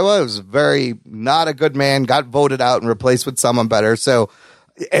Iowa? It was very not a good man, got voted out and replaced with someone better. So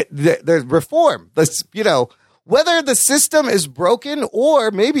there's reform. Whether the system is broken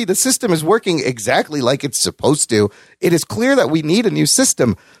or maybe the system is working exactly like it's supposed to, it is clear that we need a new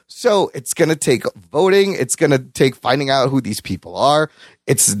system. So it's going to take voting. It's going to take finding out who these people are.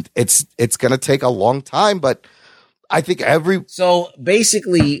 It's going to take a long time, but I think So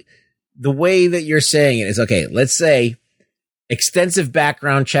basically the way that you're saying it is, okay, let's say extensive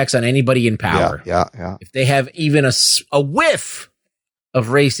background checks on anybody in power. Yeah. If they have even a whiff of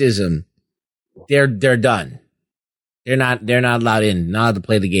racism, they're done. They're not allowed not allowed to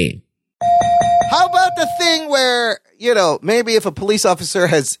play the game. How about the thing where, maybe if a police officer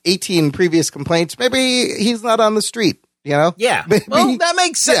has 18 previous complaints, maybe he's not on the street, Yeah. Maybe, well, that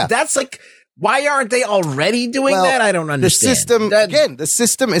makes sense. Yeah. That's like, why aren't they already doing that? I don't understand. The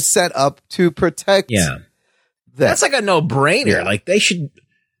system is set up to protect That's like a no-brainer. Yeah. Like they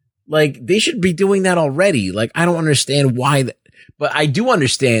should be doing that already. Like, I don't understand why, but I do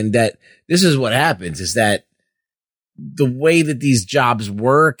understand that this is what happens is that the way that these jobs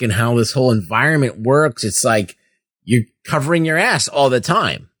work and how this whole environment works, it's like you're covering your ass all the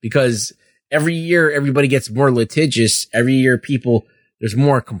time because every year everybody gets more litigious. Every year there's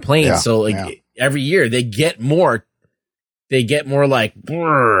more complaints. Yeah, so every year they get more like, they get more like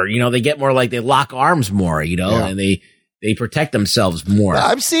they lock arms more, and they protect themselves more.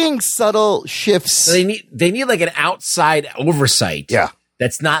 I'm seeing subtle shifts. So they need like an outside oversight. Yeah.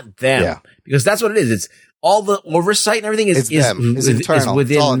 That's not them. Yeah. Because that's what it is. It's all the oversight and everything is them. It's internal.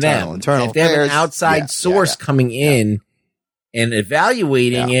 within It's all them. internal If they have an affairs. outside source coming in and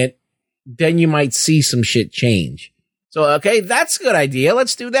evaluating it, then you might see some shit change. So, okay, that's a good idea.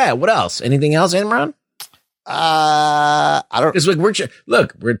 Let's do that. What else? Anything else, Imran? I don't. Because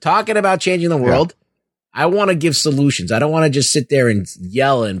we're talking about changing the world. I want to give solutions. I don't want to just sit there and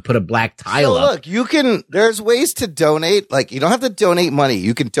yell and put a black tile up. Look, there's ways to donate. Like, you don't have to donate money.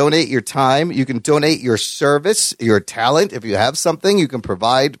 You can donate your time. You can donate your service, your talent. If you have something you can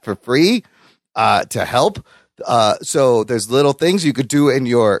provide for free to help. So there's little things you could do in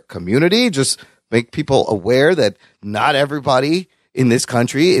your community. Just make people aware that not everybody in this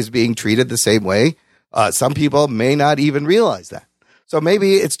country is being treated the same way. Some people may not even realize that. So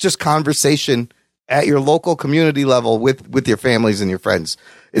maybe it's just conversation at your local community level with your families and your friends.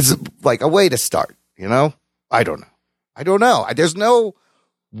 It's like a way to start, I don't know. There's no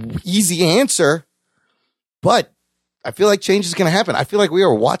easy answer, but I feel like change is going to happen. I feel like we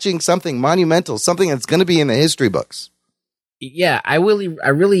are watching something monumental, something that's going to be in the history books. Yeah, I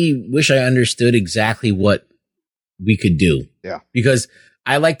really wish I understood exactly what we could do. Yeah. Because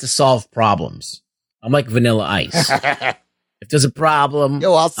I like to solve problems. I'm like Vanilla Ice. If there's a problem,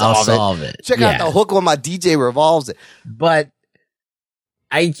 I'll solve it. Check out the hook when my DJ revolves it. But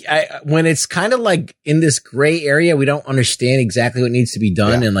I when it's kind of like in this gray area, we don't understand exactly what needs to be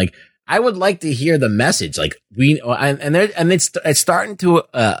done. And like, I would like to hear the message. Like it's starting to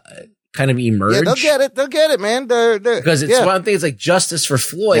kind of emerge. Yeah, they'll get it, man. Because it's one thing. It's like justice for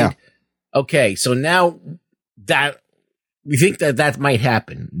Floyd. Yeah. Okay. So now that we think that might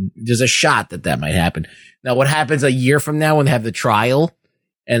happen, there's a shot that might happen. Now, what happens a year from now when they have the trial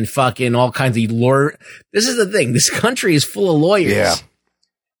and fucking all kinds of lawyer? This is the thing. This country is full of lawyers. Yeah.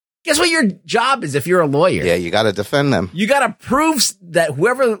 Guess what your job is if you're a lawyer? Yeah, you got to defend them. You got to prove that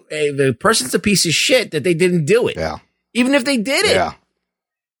whoever the person's a piece of shit, that they didn't do it. Yeah. Even if they did it. Yeah.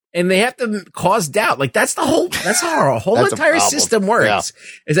 And they have to cause doubt. Like that's how our whole entire system works.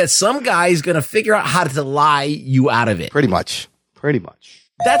 Yeah. Is that some guy is going to figure out how to lie you out of it. Pretty much.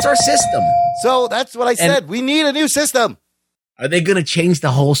 That's our system. So that's what I said. We need a new system. Are they going to change the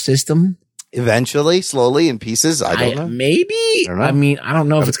whole system? Eventually, slowly, in pieces. I don't know. Maybe. I mean, I don't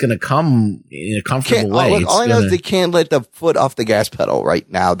know if it's going to come in a comfortable way. All I know is they can't let the foot off the gas pedal right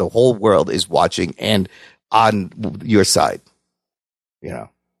now. The whole world is watching and on your side.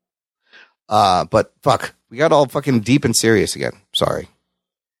 But fuck, we got all fucking deep and serious again. Sorry.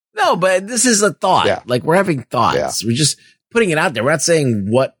 No, but this is a thought. Yeah. Like we're having thoughts. Yeah. We're just putting it out there. We're not saying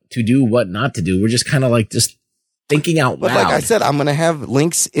what to do, what not to do. We're just kind of like just thinking out loud. But like I said, I'm going to have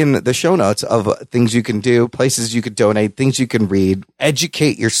links in the show notes of things you can do, places you could donate, things you can read,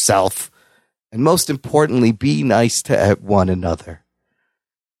 educate yourself, and most importantly, be nice to one another.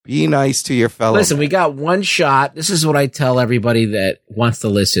 Be nice to your fellow. Listen, we got one shot. This is what I tell everybody that wants to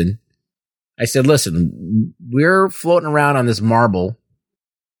listen. I said, listen, we're floating around on this marble.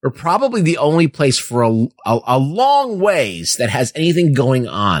 We're probably the only place for a long ways that has anything going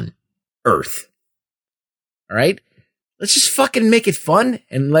on. Earth. All right? Let's just fucking make it fun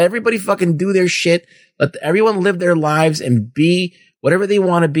and let everybody fucking do their shit. Let everyone live their lives and be whatever they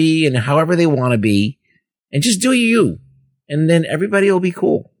want to be and however they want to be. And just do you. And then everybody will be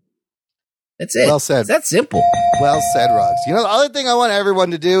cool. That's it. Well said. It's that simple. Well said, Ruggs. The other thing I want everyone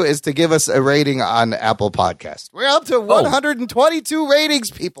to do is to give us a rating on Apple Podcasts. We're up to 122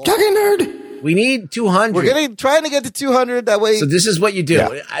 ratings, people. Talking nerd. We need 200. We're trying to get to 200 that way. So this is what you do.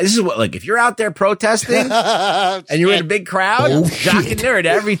 Yeah. This is what, like, if you're out there protesting and you're in a big crowd, Jock and Nerd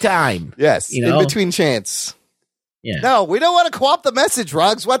every time. Yes. In between chants. Yeah. No, we don't want to co-opt the message,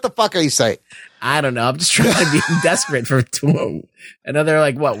 Ruggs. What the fuck are you saying? I don't know. I'm just trying to be desperate for another,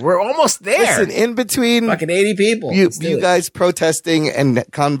 like, what? We're almost there. Listen, in between fucking 80 people. You guys protesting and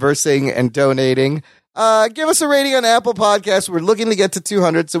conversing and donating. Give us a rating on Apple Podcasts. We're looking to get to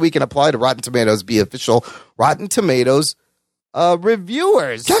 200 so we can apply to Rotten Tomatoes, be official Rotten Tomatoes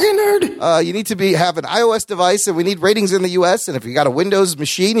reviewers. Talking nerd. You need to have an iOS device, and we need ratings in the U.S. And if you got a Windows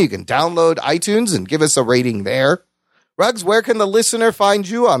machine, you can download iTunes and give us a rating there. Ruggs, where can the listener find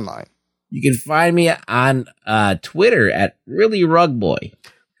you online? You can find me on Twitter at ReallyRugBoy.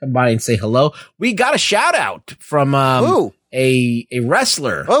 Come by and say hello. We got a shout out from a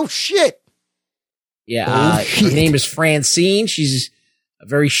wrestler. Oh, shit. Yeah. Her name is Francine. She's a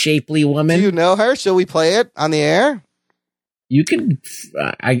very shapely woman. Do you know her? Shall we play it on the air? You can.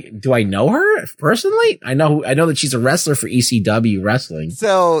 Do I know her personally? I know that she's a wrestler for ECW Wrestling.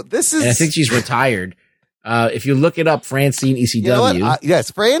 So this is. And I think she's retired. If you look it up, Francine ECW. You know what?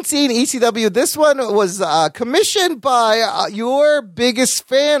 Yes, Francine ECW. This one was commissioned by your biggest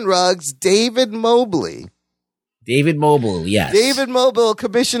fan, Ruggs, David Mobley. David Mobley, yes. David Mobley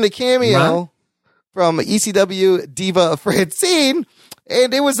commissioned a cameo from ECW diva Francine,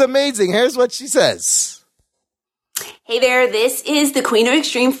 and it was amazing. Here's what she says. Hey there, this is the Queen of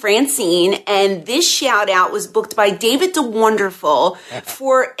Extreme, Francine, and this shout out was booked by David DeWonderful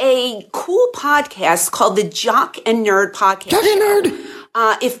for a cool podcast called the Jock and Nerd Podcast. Jock and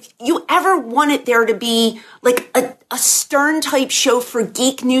Nerd! If you ever wanted there to be like a Stern type show for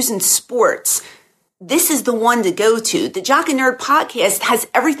geek news and sports, this is the one to go to. The Jock and Nerd Podcast has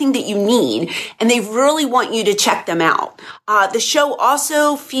everything that you need, and they really want you to check them out. The show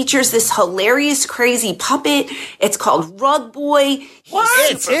also features this hilarious, crazy puppet. It's called Rug Boy.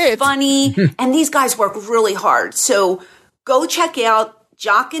 He's super funny, and these guys work really hard. So go check out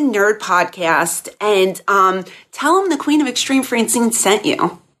Jock and Nerd Podcast and tell them the Queen of Extreme Francine sent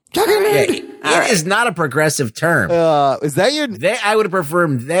you. It is not a progressive term. Is that your? I would prefer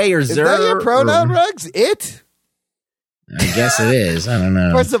they or zer. Is that your pronoun, Ruggs? It? I guess it is. I don't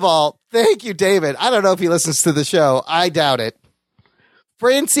know. First of all, thank you, David. I don't know if he listens to the show. I doubt it.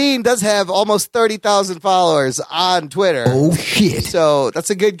 Francine does have almost 30,000 followers on Twitter. Oh, shit. So that's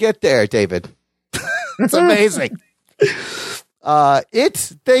a good get there, David. That's amazing. It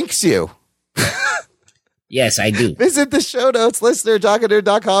thanks you. Yes, I do. Visit the show notes, listener,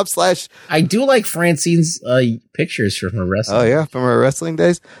 jockandnerd.com/ I do like Francine's pictures from her wrestling. Oh, yeah, from her wrestling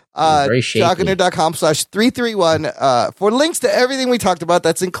days. Very shapely. jockandnerd.com/331 for links to everything we talked about.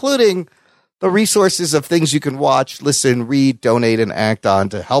 That's including the resources of things you can watch, listen, read, donate, and act on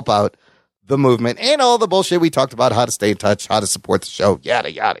to help out the movement and all the bullshit we talked about, how to stay in touch, how to support the show, yada,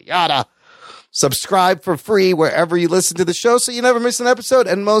 yada, yada. Subscribe for free wherever you listen to the show so you never miss an episode.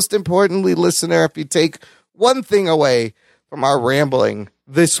 And most importantly, listener, if you take one thing away from our rambling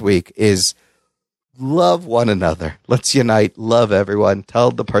this week is love one another. Let's unite, love everyone.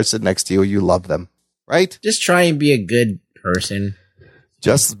 Tell the person next to you you love them, right? Just try and be a good person.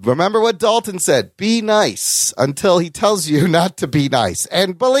 Just remember what Dalton said. Be nice until he tells you not to be nice.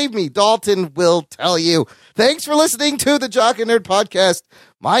 And believe me, Dalton will tell you. Thanks for listening to the Jock and Nerd Podcast.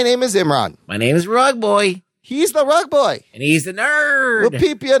 My name is Imran. My name is Rug Boy. He's the Rug Boy. And he's the nerd. We'll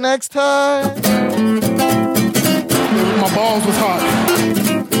peep you next time. My balls was hot.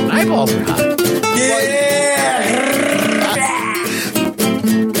 My balls were hot.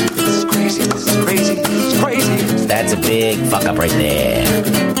 This is crazy. This is crazy. This is crazy. That's a big fuck up right there.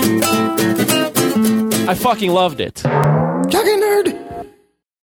 I fucking loved it.